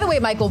to it. By the way,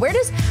 Michael, where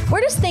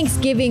does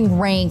Thanksgiving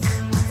rank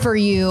for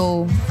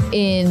you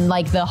in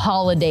like the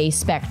holiday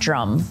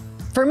spectrum?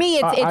 For me,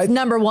 it's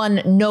number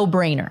one,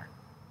 no-brainer.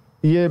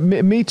 Yeah,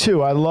 me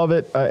too. I love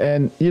it,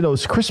 and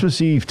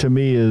Christmas Eve to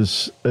me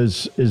is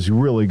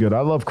really good. I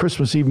love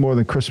Christmas Eve more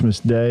than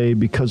Christmas Day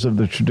because of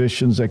the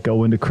traditions that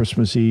go into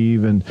Christmas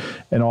Eve and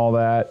all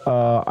that.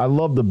 I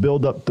love the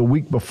build up. The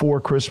week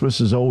before Christmas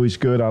is always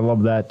good. I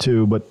love that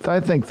too. But I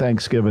think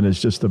Thanksgiving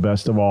is just the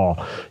best of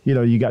all.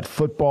 You got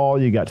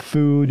football, you got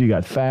food, you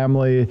got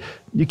family.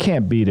 You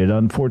can't beat it.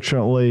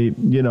 Unfortunately,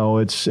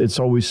 it's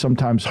always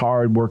sometimes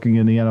hard working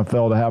in the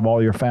NFL to have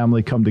all your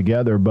family come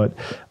together. But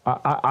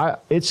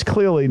it's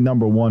clearly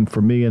number one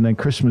for me. And then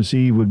Christmas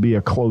Eve would be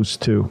a close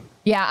two.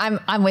 Yeah,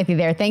 I'm with you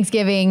there.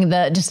 Thanksgiving,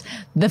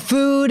 the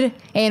food,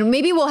 and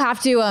maybe we'll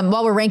have to,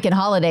 while we're ranking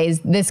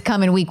holidays this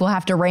coming week, we'll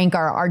have to rank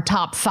our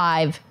top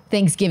 5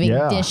 Thanksgiving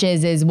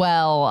dishes as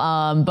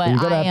well. But you're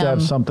gonna have to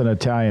have something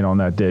Italian on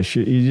that dish.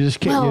 You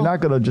just can't. You're not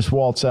gonna just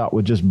waltz out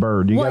with just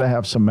bird. You gotta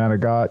have some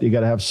manigot. You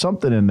gotta have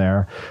something in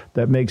there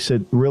that makes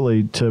it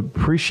really to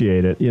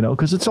appreciate it.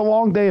 Because it's a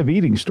long day of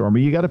eating,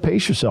 Stormy. You got to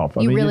pace yourself.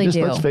 I mean, really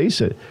do. Let's face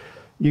it.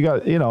 You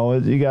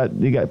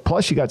got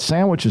plus you got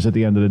sandwiches at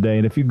the end of the day.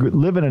 And if you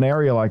live in an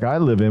area like I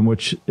live in,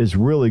 which is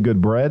really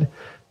good bread,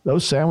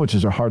 those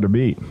sandwiches are hard to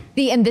beat.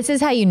 And this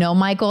is how you know,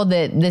 Michael,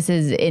 that this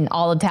is an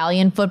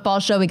all-Italian football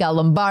show. We got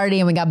Lombardi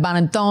and we got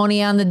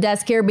Buonantony on the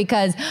desk here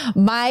because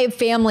my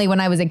family, when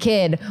I was a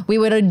kid, we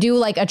would do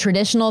like a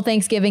traditional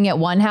Thanksgiving at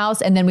one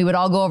house, and then we would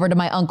all go over to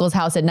my uncle's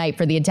house at night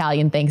for the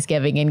Italian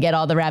Thanksgiving and get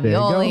all the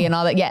ravioli and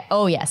all that. Yeah.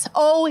 Oh, yes.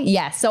 Oh,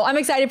 yes. So I'm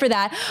excited for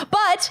that.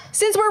 But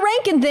since we're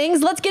ranking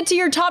things, let's get to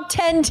your top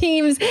 10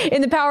 teams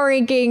in the power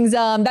rankings.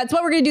 That's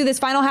what we're going to do this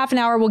final half an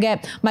hour. We'll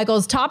get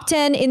Michael's top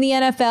 10 in the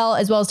NFL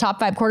as well as top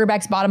 5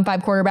 quarterbacks, bottom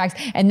 5 quarterbacks.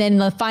 And then in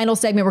the final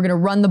segment, we're going to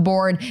run the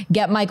board,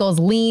 get Michael's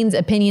leans,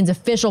 opinions,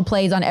 official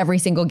plays on every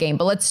single game.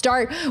 But let's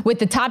start with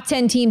the top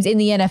 10 teams in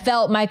the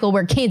NFL, Michael,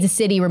 where Kansas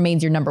City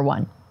remains your number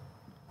 1.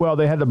 Well,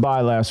 they had to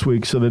bye last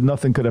week, so that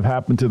nothing could have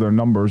happened to their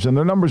numbers. And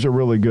their numbers are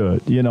really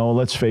good.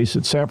 Let's face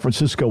it, San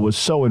Francisco was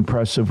so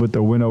impressive with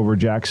their win over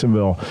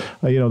Jacksonville.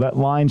 That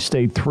line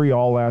stayed 3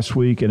 all last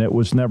week, and it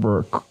was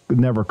never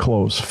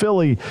close.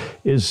 Philly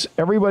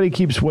everybody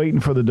keeps waiting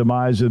for the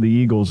demise of the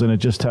Eagles, and it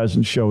just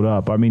hasn't showed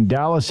up. I mean,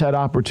 Dallas had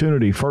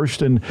opportunity,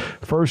 first and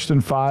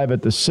 5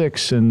 at the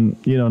 6,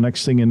 and,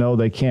 next thing you know,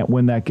 they can't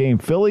win that game.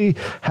 Philly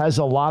has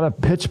a lot of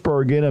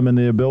Pittsburgh in them and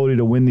the ability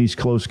to win these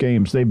close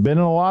games. They've been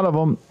in a lot of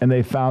them, and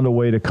they found a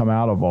way to come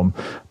out of them.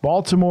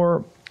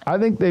 Baltimore, I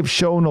think they've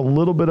shown a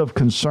little bit of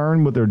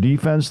concern with their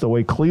defense, the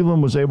way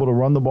Cleveland was able to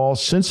run the ball.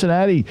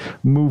 Cincinnati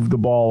moved the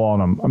ball on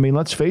them. I mean,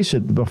 let's face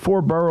it,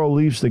 before Burrow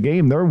leaves the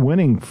game, they're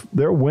winning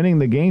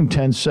the game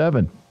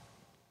 10-7.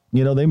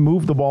 You know, they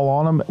moved the ball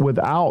on them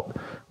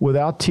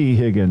without T.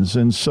 Higgins.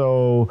 And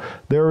so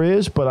there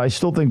is, but I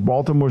still think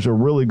Baltimore's a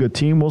really good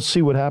team. We'll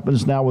see what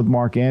happens now with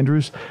Mark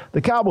Andrews.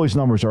 The Cowboys'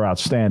 numbers are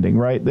outstanding,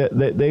 right?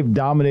 They've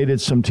dominated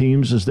some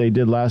teams as they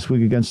did last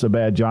week against the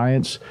bad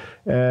Giants.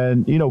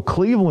 And, you know,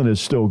 Cleveland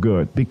is still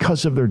good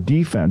because of their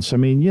defense. I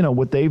mean, you know,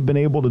 what they've been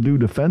able to do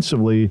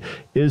defensively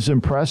is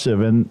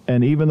impressive. And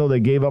even though they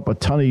gave up a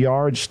ton of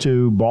yards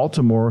to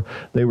Baltimore,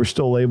 they were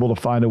still able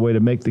to find a way to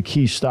make the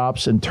key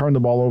stops and turn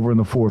the ball over in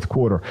the fourth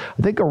quarter.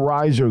 I think a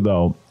riser,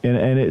 though,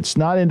 and it's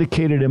not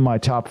indicated in my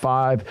top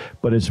 5,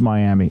 but it's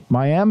Miami.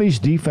 Miami's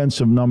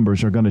defensive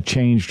numbers are going to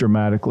change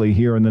dramatically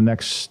here in the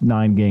next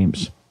 9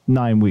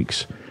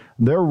 weeks.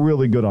 They're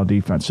really good on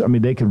defense. I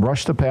mean, they can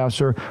rush the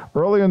passer.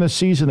 Earlier in the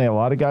season, they had a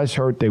lot of guys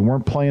hurt. They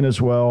weren't playing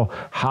as well.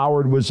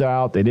 Howard was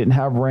out. They didn't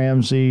have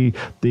Ramsey.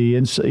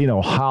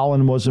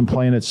 Holland wasn't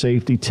playing at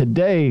safety.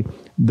 Today,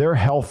 they're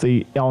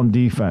healthy on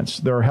defense.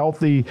 They're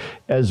healthy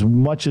as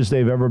much as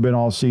they've ever been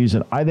all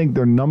season. I think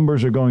their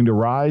numbers are going to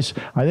rise.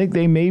 I think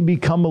they may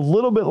become a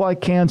little bit like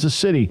Kansas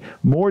City,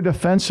 more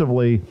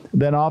defensively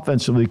than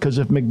offensively, because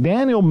if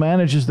McDaniel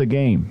manages the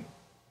game,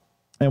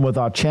 and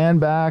without Chan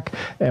back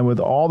and with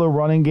all the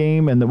running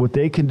game and what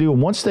they can do, and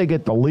once they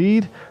get the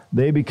lead,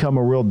 they become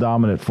a real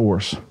dominant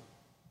force.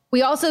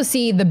 We also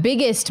see the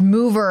biggest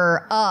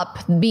mover up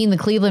being the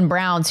Cleveland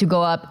Browns, who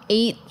go up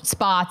 8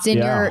 spots in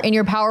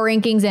your power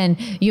rankings. And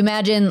you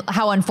imagine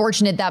how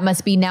unfortunate that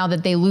must be now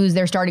that they lose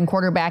their starting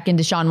quarterback in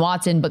Deshaun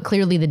Watson. But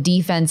clearly the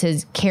defense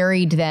has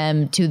carried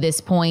them to this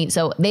point.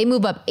 So they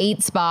move up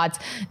 8 spots.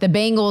 The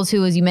Bengals,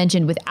 who, as you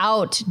mentioned,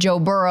 without Joe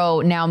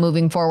Burrow now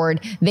moving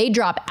forward, they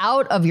drop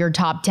out of your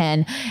top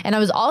 10. And I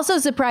was also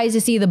surprised to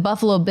see the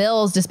Buffalo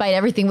Bills, despite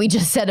everything we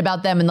just said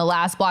about them in the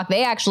last block,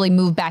 they actually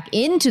moved back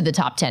into the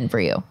top 10 for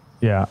you.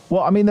 Yeah.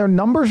 Well, I mean, their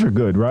numbers are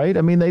good, right?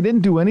 I mean, they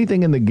didn't do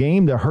anything in the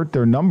game to hurt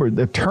their number.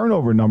 Their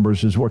turnover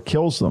numbers is what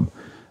kills them.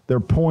 Their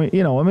point,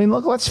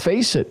 look, let's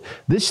face it.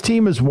 This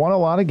team has won a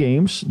lot of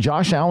games.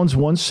 Josh Allen's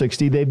won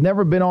 60. They've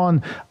never been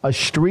on a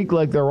streak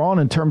like they're on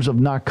in terms of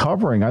not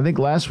covering. I think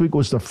last week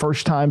was the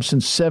first time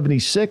since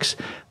 76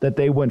 that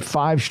they went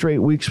 5 straight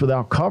weeks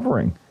without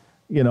covering.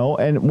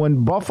 And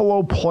when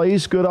Buffalo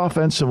plays good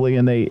offensively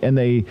and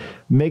they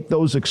make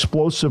those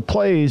explosive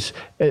plays,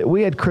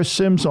 we had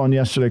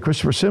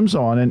Christopher Sims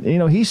on,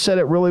 and he said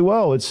it really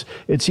well. It's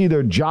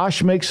either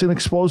Josh makes an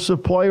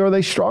explosive play or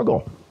they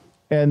struggle,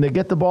 and they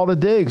get the ball to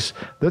Diggs.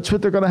 That's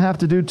what they're going to have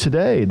to do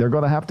today. They're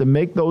going to have to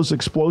make those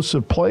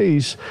explosive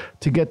plays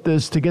to get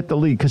the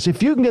lead. Because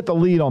if you can get the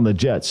lead on the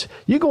Jets,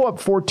 you go up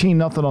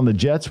 14-0 on the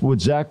Jets with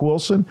Zach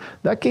Wilson,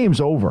 that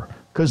game's over.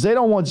 Because they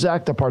don't want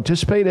Zach to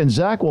participate, and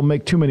Zach will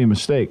make too many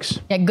mistakes.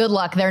 Yeah, good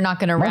luck. They're not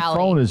going to rally.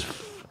 My phone is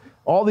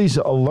all these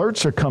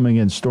alerts are coming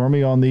in,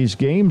 Stormy, on these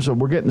games.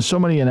 We're getting so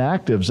many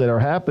inactives that are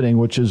happening,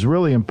 which is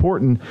really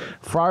important.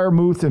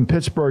 Freiermuth in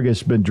Pittsburgh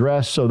has been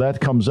dressed, so that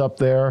comes up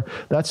there.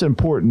 That's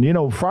important.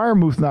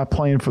 Freiermuth not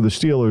playing for the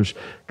Steelers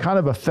kind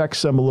of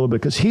affects them a little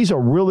bit because he's a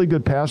really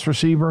good pass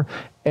receiver,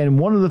 and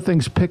one of the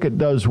things Pickett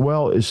does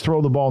well is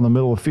throw the ball in the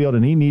middle of the field,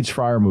 and he needs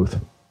Freiermuth.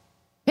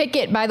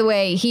 Pickett, by the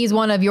way, he's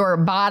one of your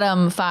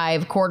bottom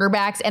 5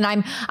 quarterbacks. And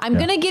I'm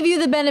going to give you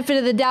the benefit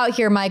of the doubt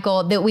here,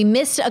 Michael, that we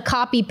missed a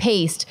copy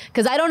paste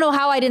because I don't know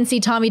how I didn't see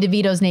Tommy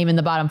DeVito's name in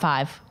the bottom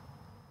 5.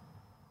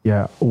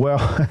 Yeah, well,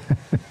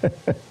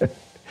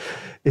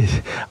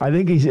 I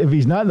think if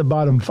he's not in the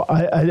bottom 5,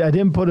 I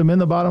didn't put him in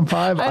the bottom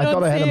 5. I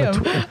thought I had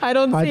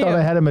him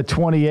I had him at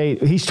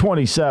 28. He's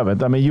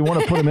 27th. I mean, you want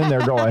to put him in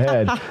there, go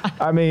ahead.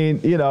 I mean,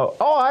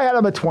 I had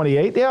him at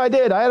 28. Yeah, I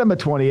did. I had him at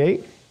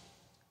 28.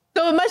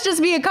 So it must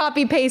just be a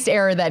copy-paste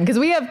error then, because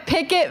we have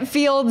Pickett,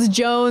 Fields,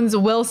 Jones,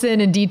 Wilson,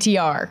 and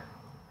DTR.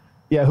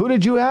 Yeah, who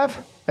did you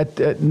have?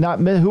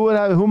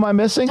 Who am I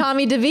missing?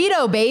 Tommy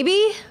DeVito,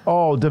 baby.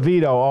 Oh,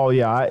 DeVito. Oh,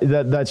 yeah,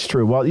 that's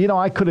true. Well,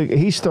 I could have.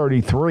 He's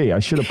 33. I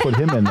should have put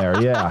him in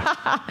there. Yeah.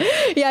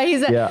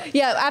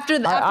 After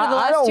the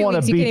last 2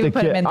 weeks, you can't even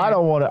put him in there. I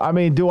don't want to. I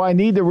mean, do I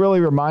need to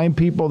really remind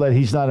people that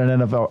he's not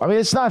an NFL? I mean,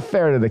 it's not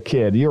fair to the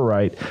kid. You're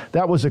right.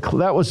 That was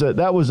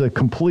a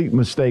complete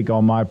mistake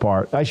on my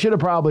part. I should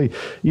have probably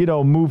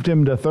moved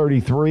him to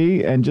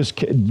 33 and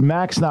just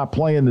Max not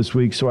playing this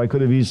week, so I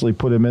could have easily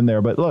put him in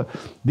there. But look,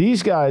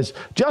 these guys.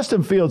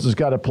 Justin Fields has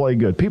got to play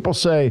good. People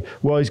say,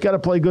 well, he's got to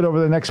play good over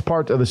the next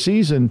part of the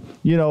season,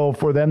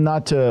 for them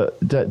not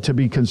to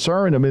be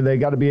concerned. I mean, they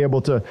got to be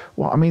able to,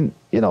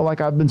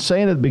 like I've been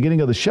saying at the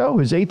beginning of the show,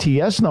 his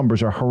ATS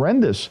numbers are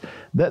horrendous.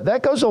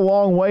 That goes a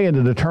long way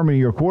into determining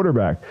your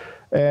quarterback.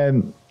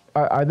 And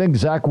I think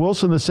Zach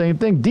Wilson, the same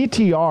thing.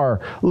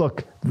 DTR,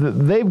 look,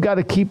 they've got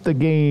to keep the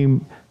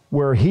game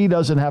where he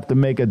doesn't have to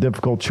make a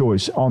difficult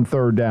choice on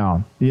third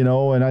down,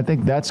 and I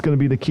think that's going to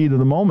be the key to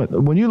the moment.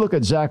 When you look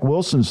at Zach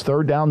Wilson's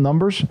third down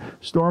numbers,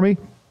 Stormy,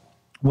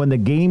 when the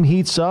game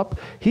heats up,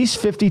 he's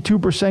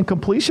 52%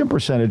 completion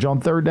percentage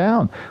on third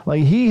down.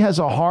 Like, he has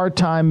a hard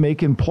time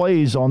making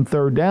plays on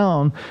third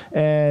down,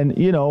 and,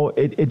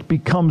 it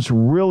becomes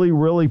really,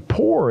 really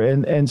poor.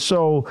 And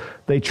so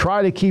they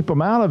try to keep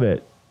him out of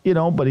it.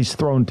 but he's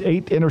thrown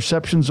 8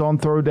 interceptions on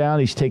third down.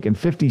 He's taken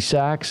 50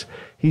 sacks.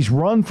 He's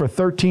run for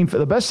 13.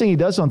 The best thing he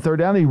does on third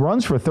down, he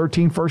runs for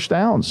 13 first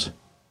downs.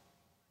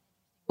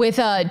 With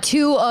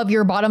 2 of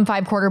your bottom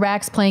 5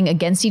 quarterbacks playing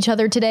against each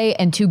other today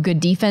and 2 good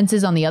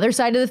defenses on the other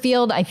side of the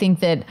field, I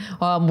think that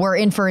we're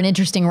in for an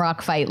interesting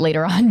rock fight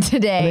later on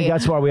today. I think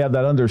that's why we have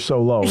that under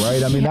so low,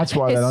 right? I mean, that's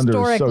why that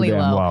under is so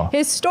damn low.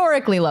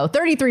 Historically low.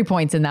 33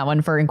 points in that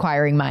one for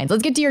inquiring minds.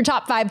 Let's get to your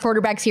top 5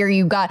 quarterbacks here.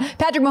 You've got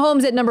Patrick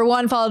Mahomes at number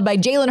 1, followed by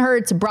Jalen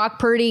Hurts, Brock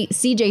Purdy,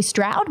 C.J.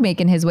 Stroud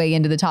making his way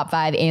into the top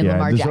 5, and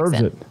Lamar deserves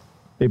Jackson. It.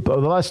 The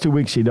last 2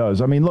 weeks he does.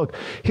 I mean, look,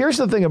 here's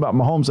the thing about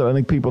Mahomes that I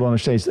think people don't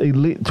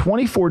understand.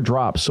 24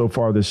 drops so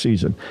far this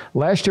season.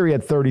 Last year he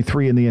had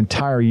 33 in the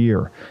entire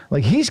year.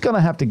 Like, he's going to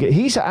have to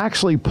he's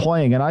actually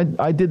playing, and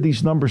I did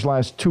these numbers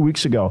 2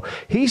 weeks ago.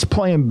 He's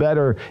playing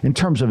better in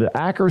terms of the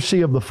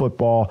accuracy of the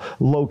football,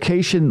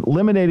 location,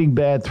 eliminating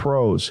bad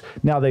throws.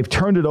 Now, they've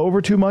turned it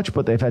over too much,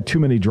 but they've had too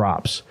many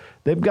drops.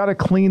 They've got to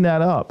clean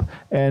that up.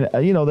 And,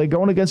 they're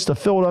going against the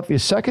Philadelphia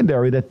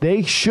secondary that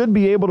they should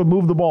be able to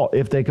move the ball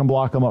if they can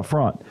block them up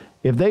front.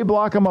 If they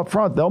block them up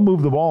front, they'll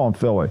move the ball on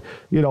Philly.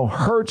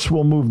 Hurts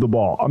will move the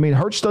ball. I mean,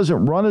 Hurts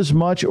doesn't run as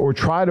much or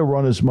try to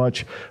run as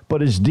much,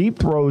 but his deep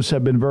throws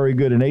have been very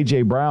good. And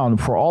A.J. Brown,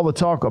 for all the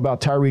talk about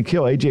Tyreek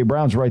Hill, A.J.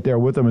 Brown's right there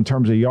with him in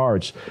terms of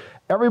yards.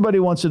 Everybody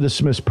wants to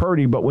dismiss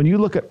Purdy, but when you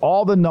look at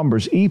all the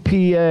numbers,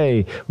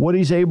 EPA, what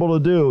he's able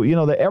to do,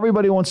 that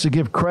everybody wants to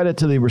give credit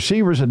to the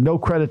receivers and no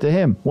credit to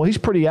him. Well, he's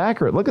pretty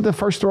accurate. Look at the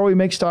first throw he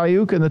makes to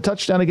Ayuk and the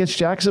touchdown against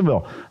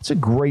Jacksonville. It's a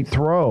great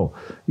throw.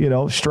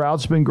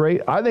 Stroud's been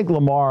great. I think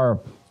Lamar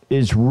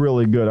is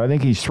really good. I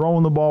think he's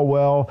throwing the ball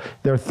well.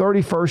 They're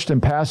 31st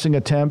in passing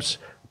attempts,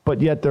 but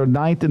yet they're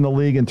 9th in the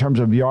league in terms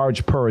of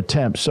yards per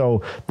attempt.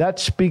 So that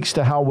speaks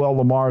to how well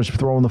Lamar is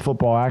throwing the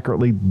football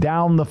accurately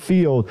down the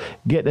field,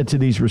 getting it to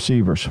these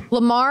receivers.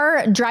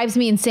 Lamar drives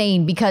me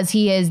insane because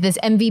he is this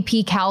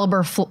MVP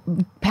caliber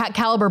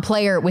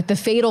player with the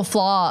fatal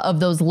flaw of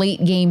those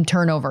late game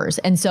turnovers.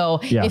 And so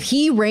if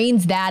he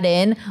reins that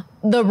in,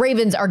 the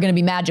Ravens are going to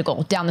be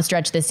magical down the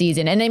stretch this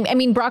season. And I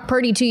mean, Brock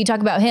Purdy, too, you talk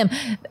about him.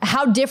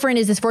 How different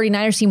is this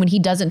 49ers team when he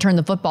doesn't turn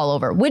the football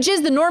over, which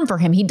is the norm for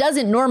him. He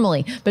doesn't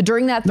normally. But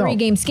during that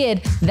 3-game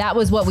skid, that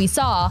was what we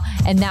saw.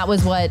 And that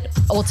was what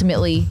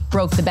ultimately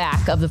broke the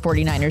back of the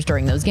 49ers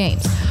during those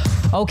games.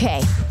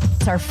 Okay,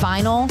 it's our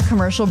final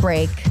commercial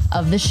break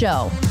of the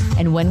show.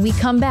 And when we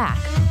come back,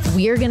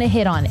 we are going to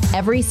hit on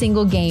every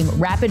single game,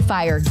 rapid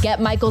fire,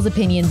 get Michael's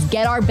opinions,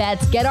 get our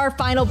bets, get our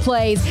final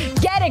plays.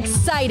 Get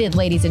excited,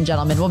 ladies and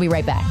gentlemen. We'll be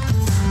right back.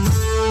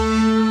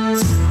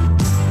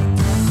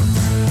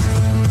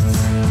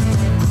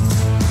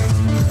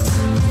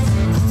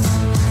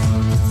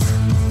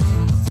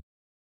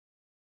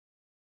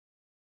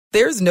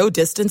 There's no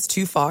distance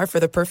too far for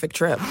the perfect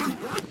trip.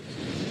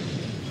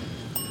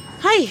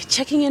 Hi,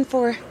 checking in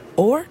for...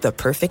 Or the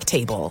perfect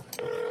table.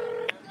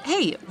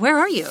 Hey, where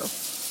are you?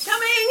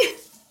 Coming!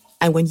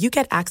 And when you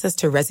get access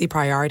to Resi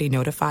Priority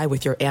Notify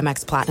with your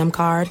Amex Platinum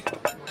card...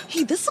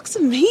 Hey, this looks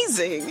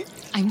amazing.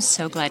 I'm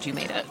so glad you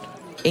made it.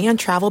 And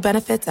travel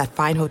benefits at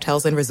fine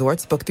hotels and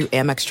resorts booked through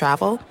Amex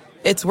Travel,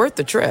 it's worth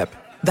the trip.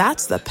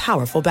 That's the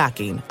powerful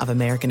backing of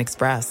American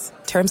Express.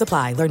 Terms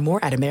apply. Learn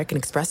more at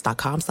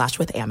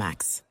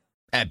americanexpress.com/withAmex.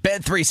 At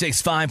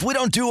Bet365, we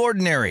don't do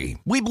ordinary.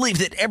 We believe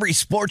that every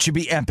sport should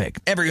be epic.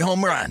 Every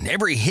home run,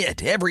 every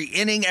hit, every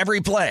inning, every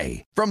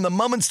play. From the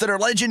moments that are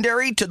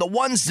legendary to the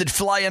ones that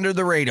fly under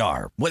the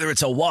radar. Whether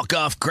it's a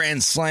walk-off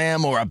grand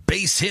slam or a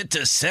base hit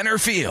to center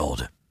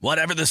field.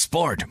 Whatever the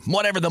sport,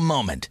 whatever the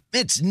moment.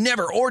 It's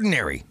never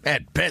ordinary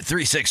at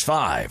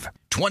Bet365.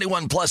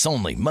 21 plus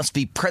only. Must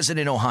be present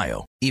in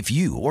Ohio. If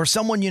you or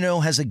someone you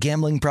know has a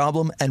gambling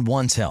problem and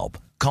wants help,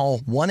 call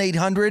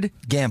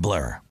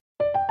 1-800-GAMBLER.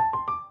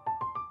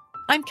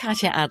 I'm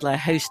Katya Adler,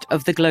 host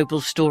of The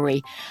Global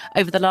Story.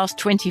 Over the last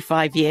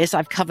 25 years,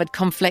 I've covered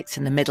conflicts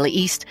in the Middle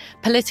East,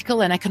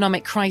 political and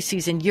economic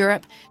crises in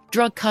Europe,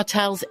 drug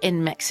cartels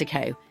in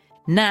Mexico.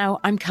 Now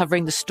I'm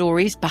covering the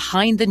stories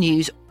behind the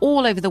news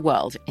all over the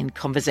world in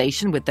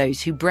conversation with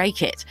those who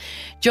break it.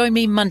 Join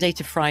me Monday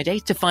to Friday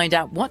to find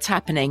out what's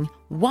happening,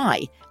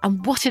 why,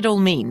 and what it all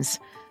means.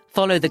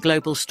 Follow The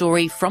Global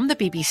Story from the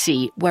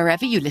BBC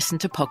wherever you listen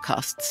to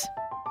podcasts.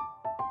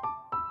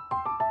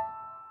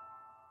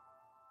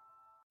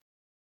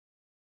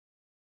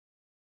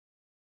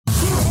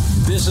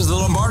 This is the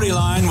Lombardi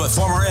Line with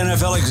former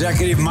NFL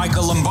executive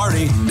Michael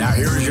Lombardi. Now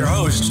here is your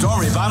host,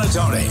 Stormy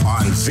Buonantony,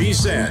 on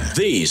VSiN,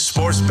 the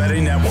Sports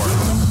Betting Network.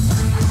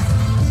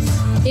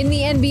 In the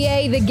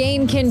NBA, the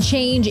game can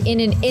change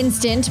in an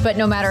instant, but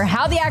no matter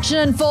how the action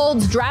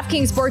unfolds,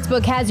 DraftKings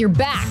Sportsbook has your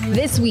back.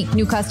 This week,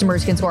 new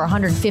customers can score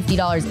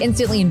 $150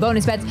 instantly in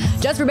bonus bets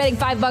just for betting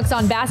 $5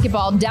 on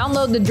basketball.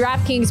 Download the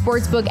DraftKings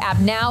Sportsbook app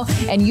now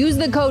and use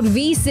the code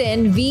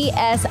VSIN,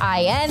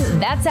 VSIN.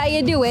 That's how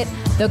you do it.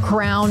 the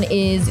crown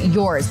is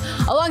yours.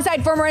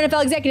 Alongside former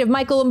NFL executive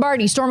Michael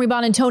Lombardi, Stormy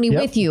Bonantoni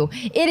with you.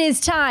 It is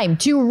time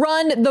to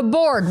run the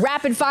board.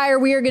 Rapid fire.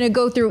 We are going to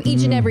go through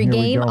each and every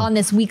game on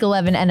this Week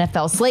 11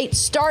 NFL slate,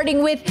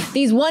 starting with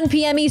these 1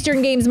 p.m.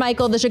 Eastern games,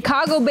 Michael. The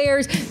Chicago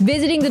Bears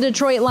visiting the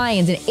Detroit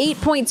Lions. An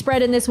 8-point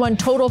spread in this one,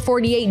 total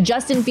 48.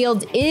 Justin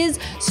Fields is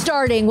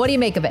starting. What do you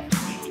make of it?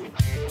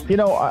 You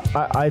know,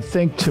 I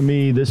think to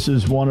me, this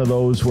is one of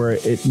those where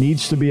it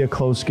needs to be a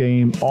close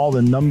game. All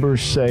the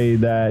numbers say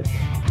that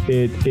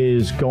it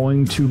is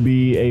going to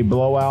be a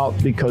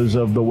blowout because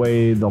of the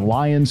way the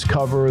Lions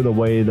cover, the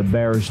way the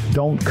Bears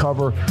don't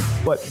cover.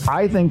 But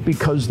I think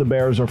because the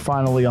Bears are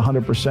finally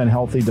 100%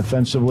 healthy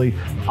defensively,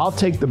 I'll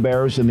take the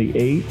Bears in the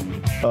 8.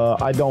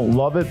 I don't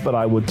love it, but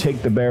I would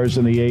take the Bears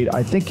in the 8.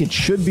 I think it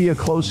should be a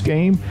close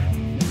game.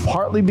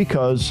 Partly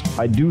because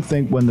I do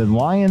think when the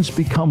Lions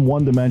become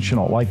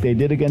one-dimensional, like they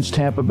did against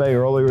Tampa Bay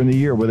earlier in the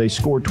year, where they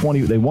scored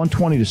 20, they won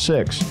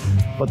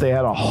 20-6, but they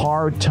had a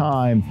hard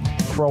time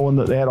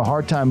they had a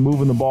hard time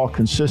moving the ball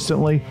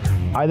consistently.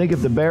 I think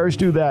if the Bears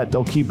do that,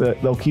 they'll keep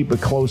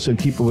it close and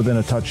keep it within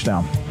a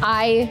touchdown.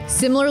 I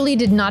similarly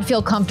did not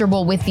feel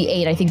comfortable with the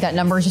 8. I think that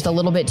number is just a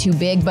little bit too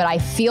big, but I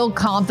feel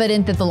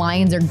confident that the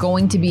Lions are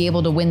going to be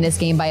able to win this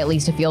game by at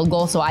least a field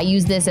goal. So I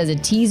use this as a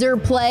teaser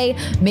play,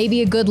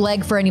 maybe a good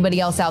leg for anybody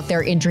else out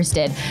there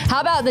interested.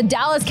 How about the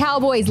Dallas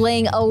Cowboys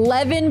laying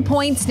 11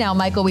 points now,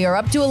 Michael? We are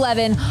up to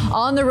 11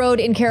 on the road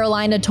in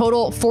Carolina,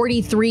 total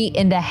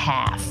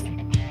 43.5.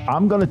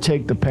 I'm going to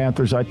take the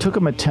Panthers. I took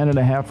them at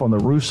 10.5 on the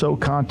Russo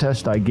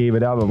contest. I gave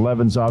it out.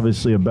 11's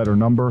obviously a better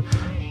number.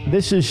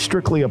 This is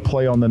strictly a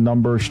play on the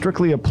number,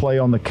 strictly a play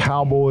on the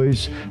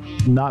Cowboys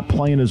not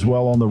playing as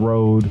well on the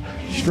road,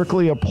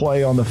 strictly a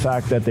play on the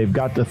fact that they've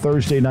got the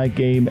Thursday night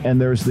game and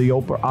there's the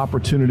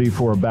opportunity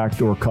for a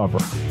backdoor cover.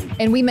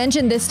 And we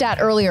mentioned this stat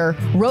earlier.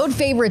 Road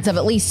favorites of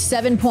at least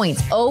 7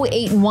 points.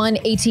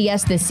 0-8-1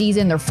 ATS this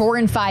season. They're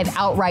 4-5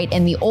 outright.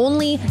 And the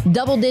only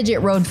double-digit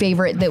road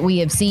favorite that we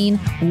have seen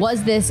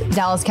was this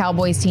Dallas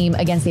Cowboys team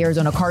against the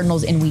Arizona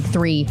Cardinals in Week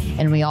 3.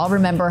 And we all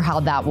remember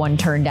how that one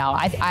turned out.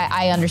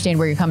 I understand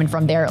where you're coming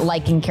from there,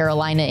 liking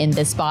Carolina in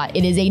this spot.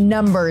 It is a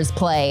numbers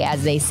play,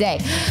 as they say.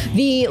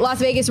 The Las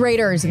Vegas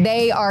Raiders,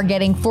 they are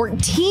getting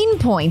 14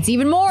 points,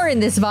 even more in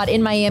this spot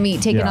in Miami,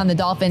 taking on the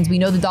Dolphins. We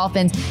know the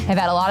Dolphins have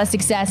had a lot of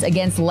success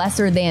against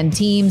lesser than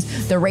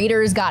teams. The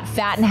Raiders got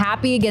fat and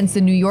happy against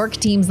the New York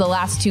teams the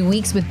last 2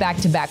 weeks with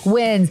back-to-back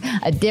wins.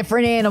 A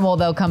different animal,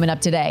 though, coming up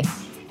today.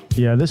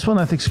 Yeah, this one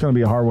I think is going to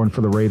be a hard one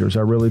for the Raiders.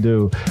 I really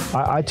do.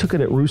 I took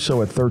it at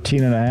Russo at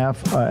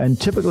 13.5. And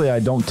typically I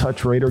don't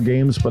touch Raider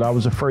games, but I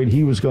was afraid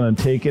he was going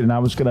to take it and I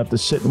was going to have to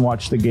sit and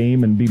watch the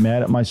game and be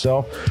mad at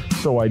myself.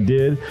 So I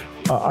did.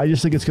 I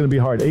just think it's going to be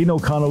hard. Aiden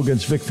O'Connell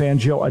against Vic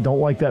Fangio. I don't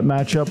like that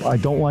matchup. I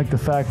don't like the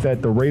fact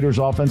that the Raiders'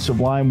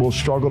 offensive line will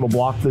struggle to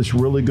block this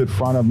really good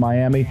front of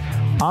Miami.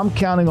 I'm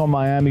counting on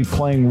Miami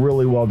playing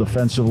really well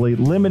defensively,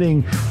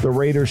 limiting the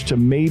Raiders to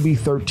maybe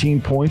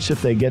 13 points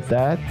if they get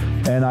that.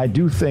 And I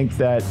do think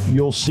that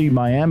you'll see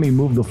Miami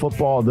move the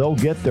football. They'll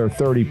get their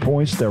 30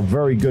 points. They're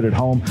very good at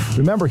home.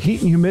 Remember, heat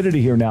and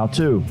humidity here now,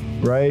 too,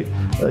 right?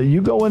 You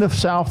go into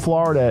South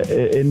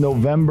Florida in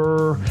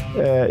November,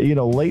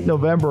 late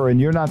November, and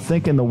you're not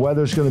thinking the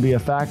weather's going to be a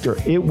factor.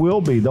 It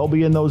will be. They'll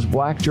be in those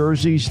black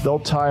jerseys. They'll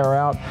tire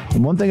out.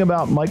 And one thing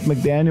about Mike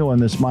McDaniel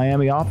and this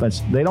Miami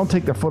offense, they don't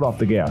take their foot off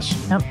the gas.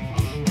 Yep.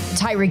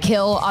 Tyreek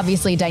Hill,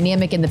 obviously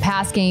dynamic in the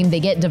pass game. They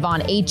get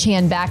Devon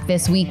Achane back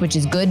this week, which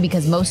is good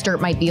because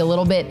Mostert might be a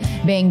little bit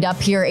banged up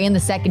here, and the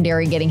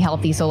secondary getting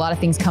healthy. So a lot of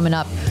things coming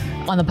up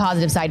on the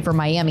positive side for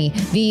Miami.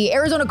 The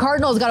Arizona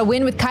Cardinals got a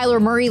win with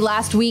Kyler Murray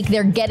last week.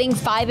 They're getting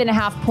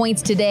 5.5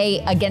 points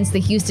today against the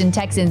Houston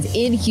Texans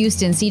in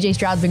Houston. CJ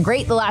Stroud's been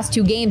great the last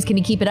 2 games. Can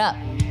he keep it up?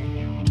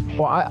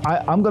 Well,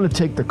 I'm going to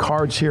take the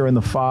Cards here in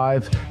the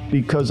 5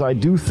 because I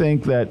do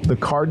think that the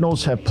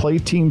Cardinals have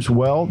played teams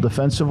well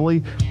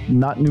defensively,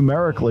 not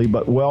numerically,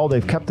 but well.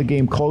 They've kept the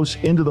game close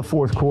into the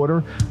fourth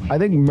quarter. I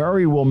think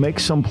Murray will make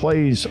some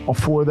plays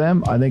for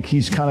them. I think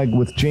he's kind of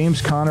with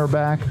James Conner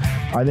back.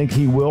 I think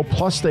he will.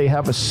 Plus, they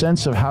have a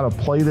sense of how to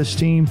play this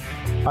team.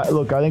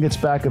 Look, I think it's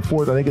back and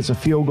forth. I think it's a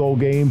field goal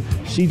game.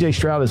 C.J.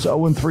 Stroud is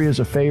 0-3 as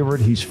a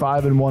favorite. He's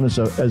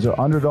 5-1 as an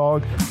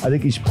underdog. I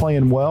think he's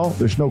playing well.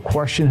 There's no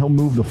question he'll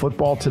move the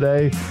football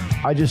today.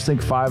 I just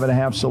think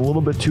 5.5 is a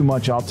little bit too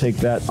much. I'll take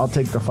that. I'll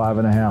take the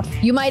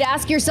 5.5. You might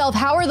ask yourself,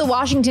 how are the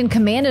Washington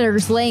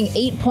Commanders laying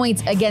 8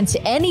 points against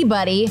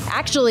anybody?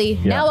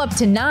 Actually, now up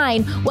to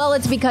 9. Well,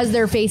 it's because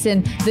they're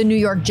facing the New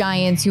York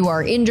Giants, who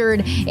are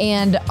injured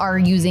and are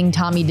using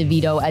Tommy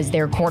DeVito as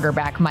their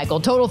quarterback.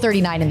 Michael, total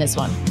 39 in this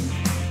one.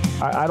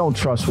 I don't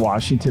trust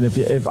Washington.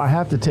 If I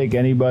have to take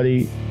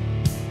anybody,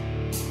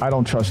 I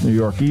don't trust New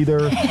York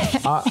either.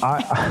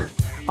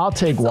 I'll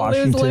take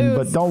Washington,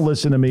 but don't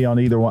listen to me on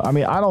either one. I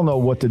mean, I don't know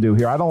what to do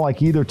here. I don't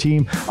like either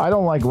team. I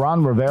don't like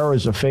Ron Rivera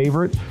as a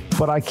favorite,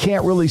 but I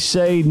can't really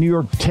say New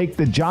York take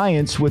the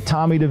Giants with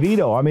Tommy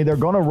DeVito. I mean, they're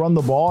going to run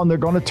the ball and they're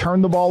going to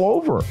turn the ball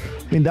over.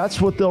 I mean,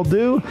 that's what they'll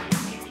do.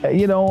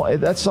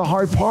 That's the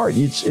hard part.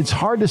 It's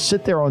hard to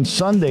sit there on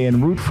Sunday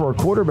and root for a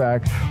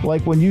quarterback.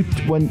 Like when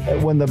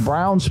the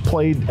Browns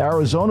played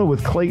Arizona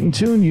with Clayton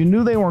Tune, you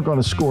knew they weren't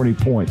going to score any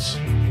points.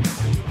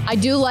 I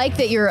do like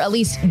that your at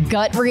least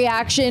gut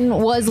reaction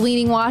was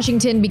leaning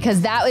Washington, because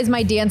that is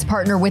my dance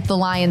partner with the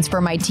Lions for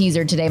my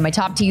teaser today. My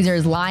top teaser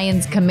is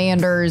Lions,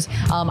 Commanders.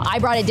 I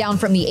brought it down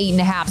from the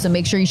 8.5, so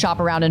make sure you shop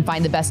around and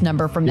find the best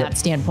number from that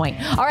standpoint.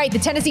 All right, the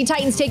Tennessee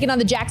Titans taking on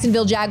the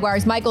Jacksonville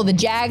Jaguars. Michael, the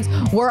Jags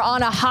were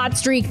on a hot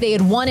streak. They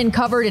had won and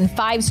covered in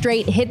 5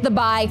 straight, hit the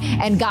bye,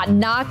 and got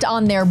knocked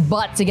on their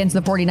butts against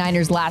the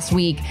 49ers last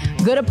week.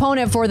 Good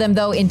opponent for them,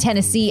 though, in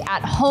Tennessee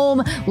at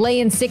home,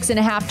 laying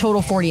 6.5,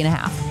 total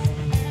 40.5.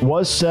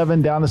 Was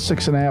 7 down to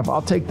 6.5.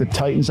 I'll take the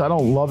Titans. I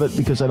don't love it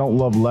because I don't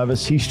love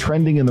Levis. He's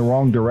trending in the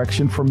wrong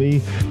direction for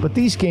me. But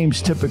these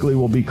games typically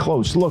will be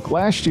close. Look,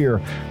 last year,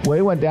 when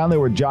they went down there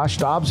with Josh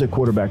Dobbs at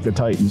quarterback, the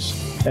Titans,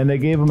 and they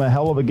gave him a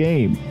hell of a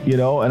game,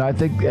 and I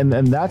think, and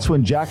that's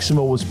when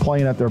Jacksonville was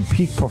playing at their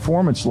peak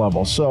performance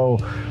level. So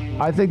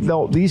I think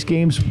these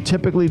games,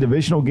 typically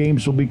divisional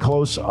games, will be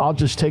close. I'll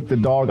just take the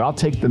dog. I'll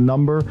take the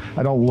number.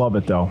 I don't love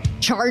it, though.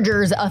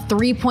 Chargers, a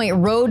 3-point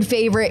road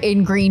favorite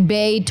in Green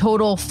Bay,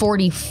 total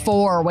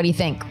 44. What do you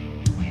think?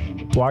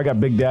 Well, I got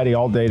Big Daddy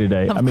all day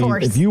today. Of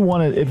course. If you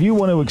want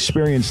to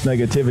experience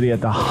negativity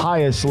at the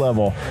highest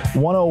level,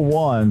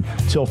 101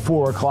 till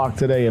 4 o'clock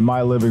today in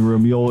my living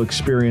room, you'll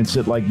experience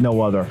it like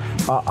no other.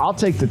 I'll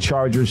take the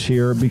Chargers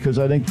here because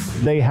I think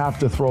they have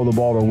to throw the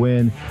ball to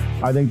win.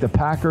 I think the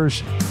Packers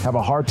have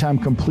a hard time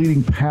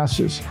completing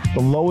passes.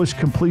 The lowest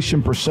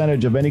completion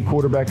percentage of any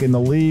quarterback in the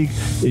league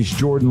is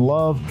Jordan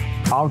Love.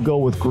 I'll go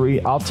with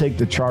Green. I'll take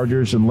the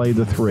Chargers and lay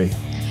the 3.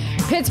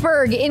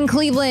 Pittsburgh in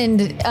Cleveland,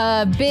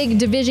 big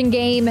division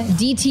game.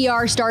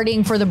 DTR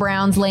starting for the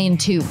Browns, laying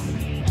 2.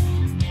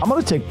 I'm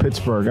going to take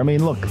Pittsburgh.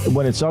 Look,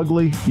 when it's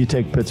ugly, you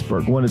take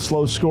Pittsburgh. When it's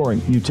low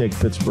scoring, you take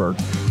Pittsburgh.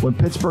 When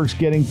Pittsburgh's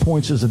getting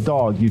points as a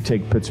dog, you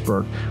take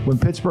Pittsburgh. When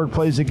Pittsburgh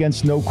plays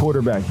against no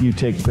quarterback, you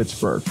take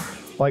Pittsburgh.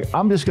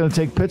 I'm just going to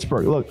take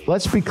Pittsburgh. Look,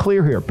 let's be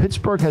clear here.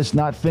 Pittsburgh has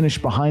not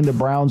finished behind the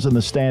Browns in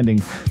the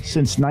standing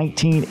since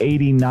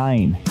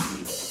 1989.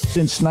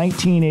 Since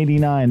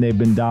 1989, they've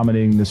been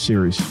dominating the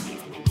series.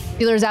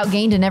 Steelers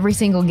outgained in every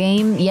single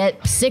game,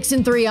 yet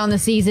 6-3 on the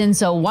season,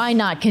 so why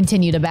not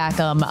continue to back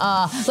them?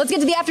 Let's get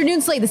to the afternoon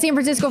slate. The San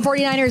Francisco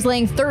 49ers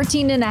laying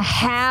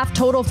 13.5,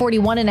 total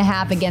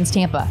 41.5 against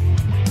Tampa.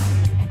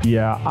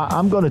 Yeah,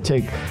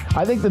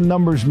 I think the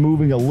number's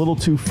moving a little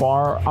too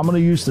far. I'm going to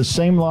use the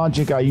same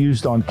logic I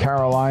used on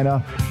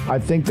Carolina. I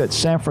think that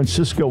San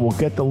Francisco will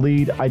get the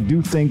lead. I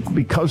do think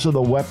because of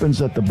the weapons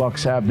that the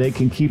Bucs have, they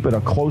can keep it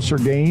a closer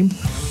game.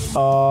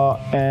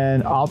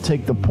 And I'll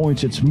take the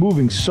points. It's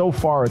moving so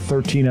far at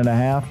 13.5.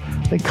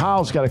 I think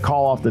Kyle's got to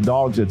call off the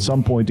dogs at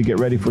some point to get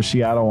ready for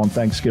Seattle on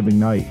Thanksgiving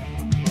night.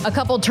 A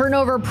couple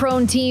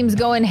turnover-prone teams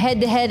going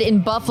head-to-head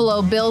in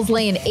Buffalo. Bills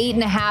laying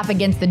 8.5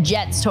 against the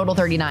Jets, total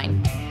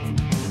 39.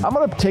 I'm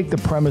going to take the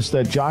premise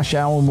that Josh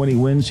Allen, when he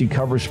wins, he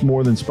covers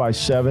more than by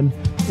 7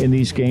 in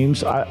these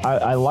games.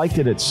 I liked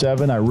it at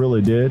 7. I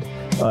really did.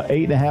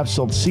 8.5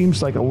 still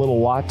seems like a little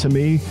lot to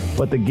me,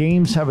 but the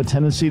games have a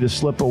tendency to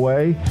slip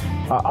away.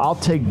 I'll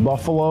take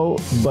Buffalo,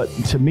 but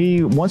to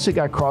me, once it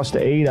got crossed to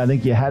 8, I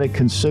think you had to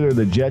consider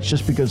the Jets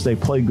just because they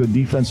play good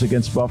defense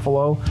against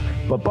Buffalo.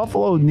 But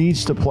Buffalo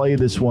needs to play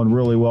this one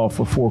really well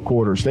for 4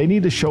 quarters. They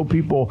need to show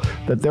people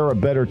that they're a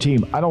better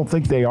team. I don't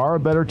think they are a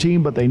better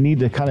team, but they need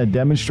to kind of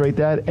demonstrate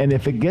that. And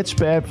if it gets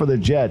bad for the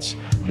Jets,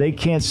 they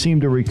can't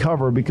seem to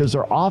recover because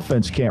their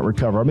offense can't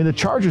recover. The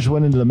Chargers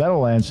went into the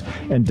Meadowlands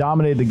and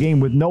dominated the game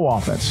with no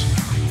offense.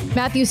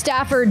 Matthew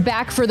Stafford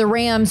back for the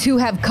Rams, who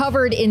have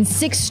covered in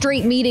 6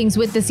 straight meetings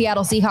with the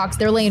Seattle Seahawks.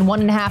 They're laying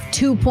 1.5,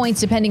 2 points,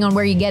 depending on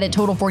where you get it,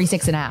 total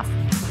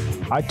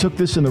 46.5. I took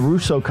this in the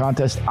Russo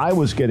contest. I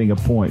was getting a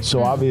point.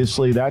 So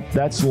obviously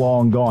that's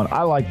long gone.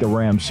 I like the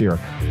Rams here.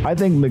 I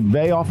think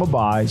McVay off a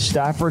bye,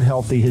 Stafford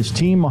healthy, his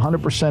team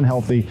 100%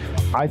 healthy.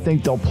 I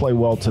think they'll play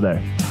well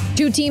today.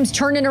 2 teams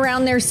turning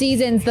around their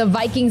seasons. The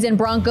Vikings and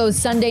Broncos,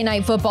 Sunday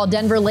Night Football.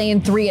 Denver laying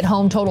 3 at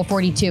home, total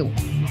 42.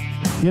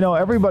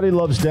 Everybody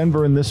loves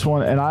Denver in this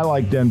one, and I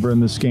like Denver in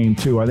this game,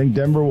 too. I think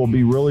Denver will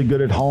be really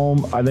good at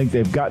home. I think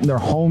they've gotten their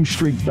home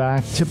streak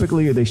back.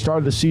 Typically, they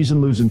started the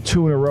season losing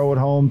 2 in a row at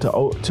home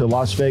to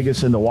Las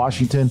Vegas and to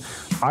Washington.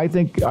 I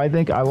think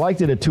I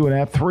liked it at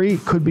 2.5. 3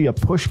 could be a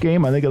push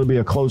game. I think it'll be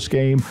a close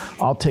game.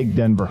 I'll take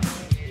Denver.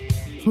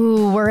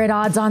 Ooh, we're at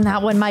odds on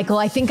that one, Michael.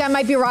 I think I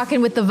might be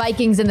rocking with the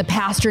Vikings and the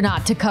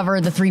Pastronaut to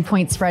cover the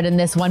 3-point spread in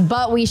this one,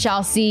 but we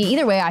shall see.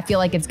 Either way, I feel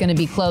like it's going to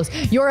be close.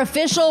 Your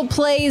official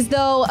plays,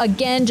 though,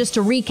 again, just to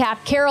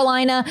recap,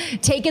 Carolina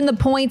taking the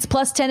points,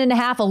 plus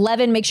 10.5,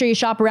 11. Make sure you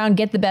shop around,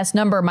 get the best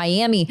number.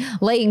 Miami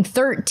laying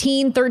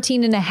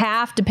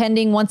 13.5,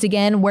 depending, once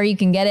again, where you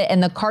can get it.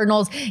 And the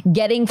Cardinals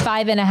getting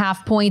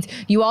 5.5 points.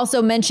 You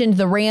also mentioned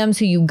the Rams,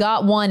 who you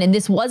got one, and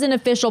this was an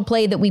official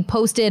play that we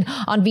posted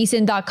on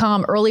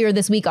vsin.com earlier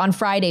this week on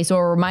Friday. So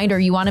a reminder,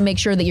 you want to make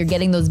sure that you're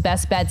getting those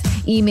best bets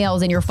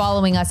emails and you're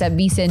following us at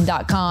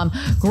vsin.com.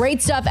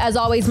 Great stuff as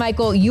always,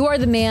 Michael. You are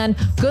the man.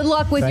 Good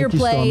luck with your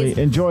plays.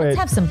 Stormy. Enjoy Let's it.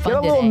 have some fun. Get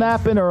a little today.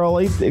 nap in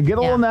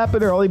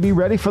early. Be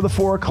ready for the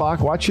 4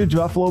 o'clock. Watch your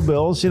Buffalo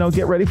Bills.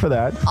 Get ready for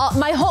that.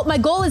 My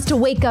goal is to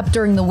wake up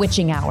during the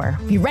witching hour.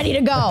 Be ready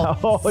to go.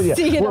 Oh, yeah.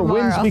 See you Where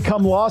tomorrow. wins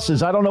become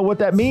losses. I don't know what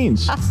that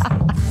means.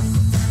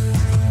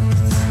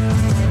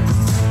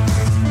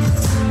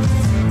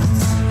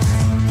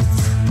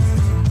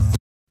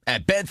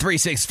 At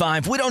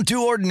Bet365, we don't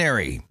do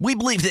ordinary. We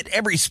believe that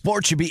every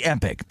sport should be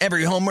epic.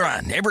 Every home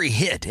run, every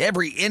hit,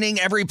 every inning,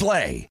 every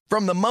play.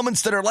 From the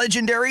moments that are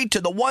legendary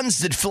to the ones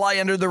that fly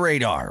under the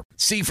radar.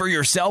 See for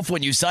yourself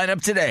when you sign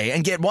up today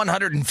and get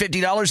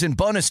 $150 in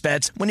bonus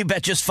bets when you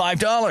bet just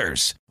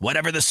 $5.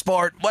 Whatever the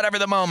sport, whatever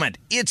the moment,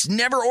 it's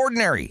never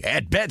ordinary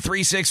at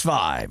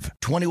Bet365.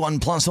 21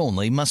 plus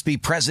only. Must be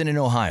present in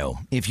Ohio.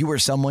 If you or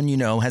someone you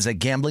know has a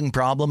gambling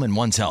problem and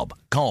wants help,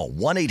 call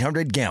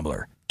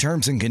 1-800-GAMBLER.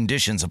 Terms and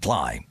conditions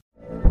apply.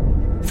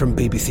 From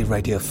BBC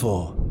Radio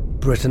 4,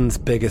 Britain's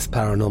biggest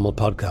paranormal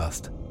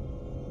podcast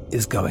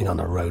is going on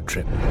a road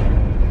trip.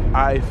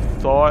 I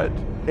thought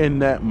in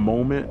that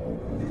moment,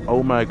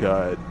 oh my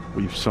God,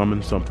 we've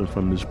summoned something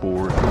from this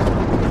board.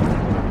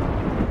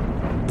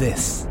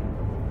 This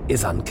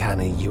is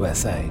Uncanny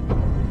USA.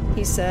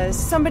 He says,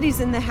 somebody's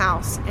in the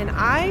house, and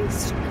I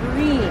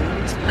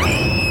screamed.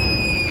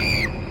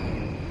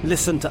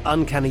 Listen to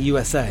Uncanny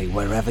USA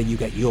wherever you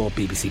get your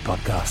BBC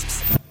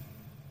podcasts,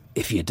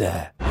 if you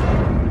dare.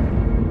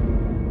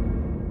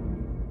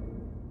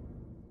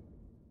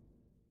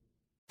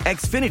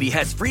 Xfinity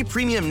has free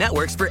premium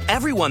networks for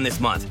everyone this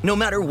month, no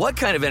matter what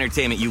kind of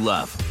entertainment you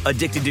love.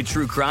 Addicted to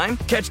true crime?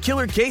 Catch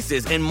killer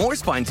cases and more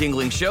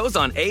spine-tingling shows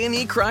on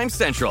A&E Crime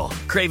Central.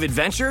 Crave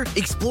adventure?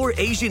 Explore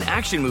Asian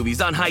action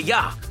movies on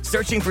Hi-Ya.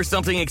 Searching for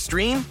something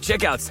extreme?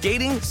 Check out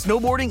skating,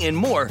 snowboarding, and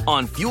more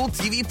on Fuel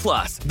TV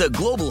Plus, the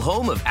global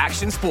home of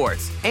action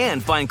sports.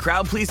 And find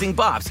crowd-pleasing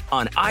bops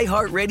on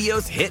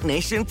iHeartRadio's Hit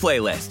Nation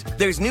playlist.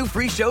 There's new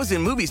free shows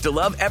and movies to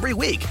love every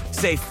week.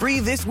 Say free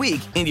this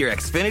week in your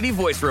Xfinity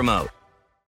voice remote.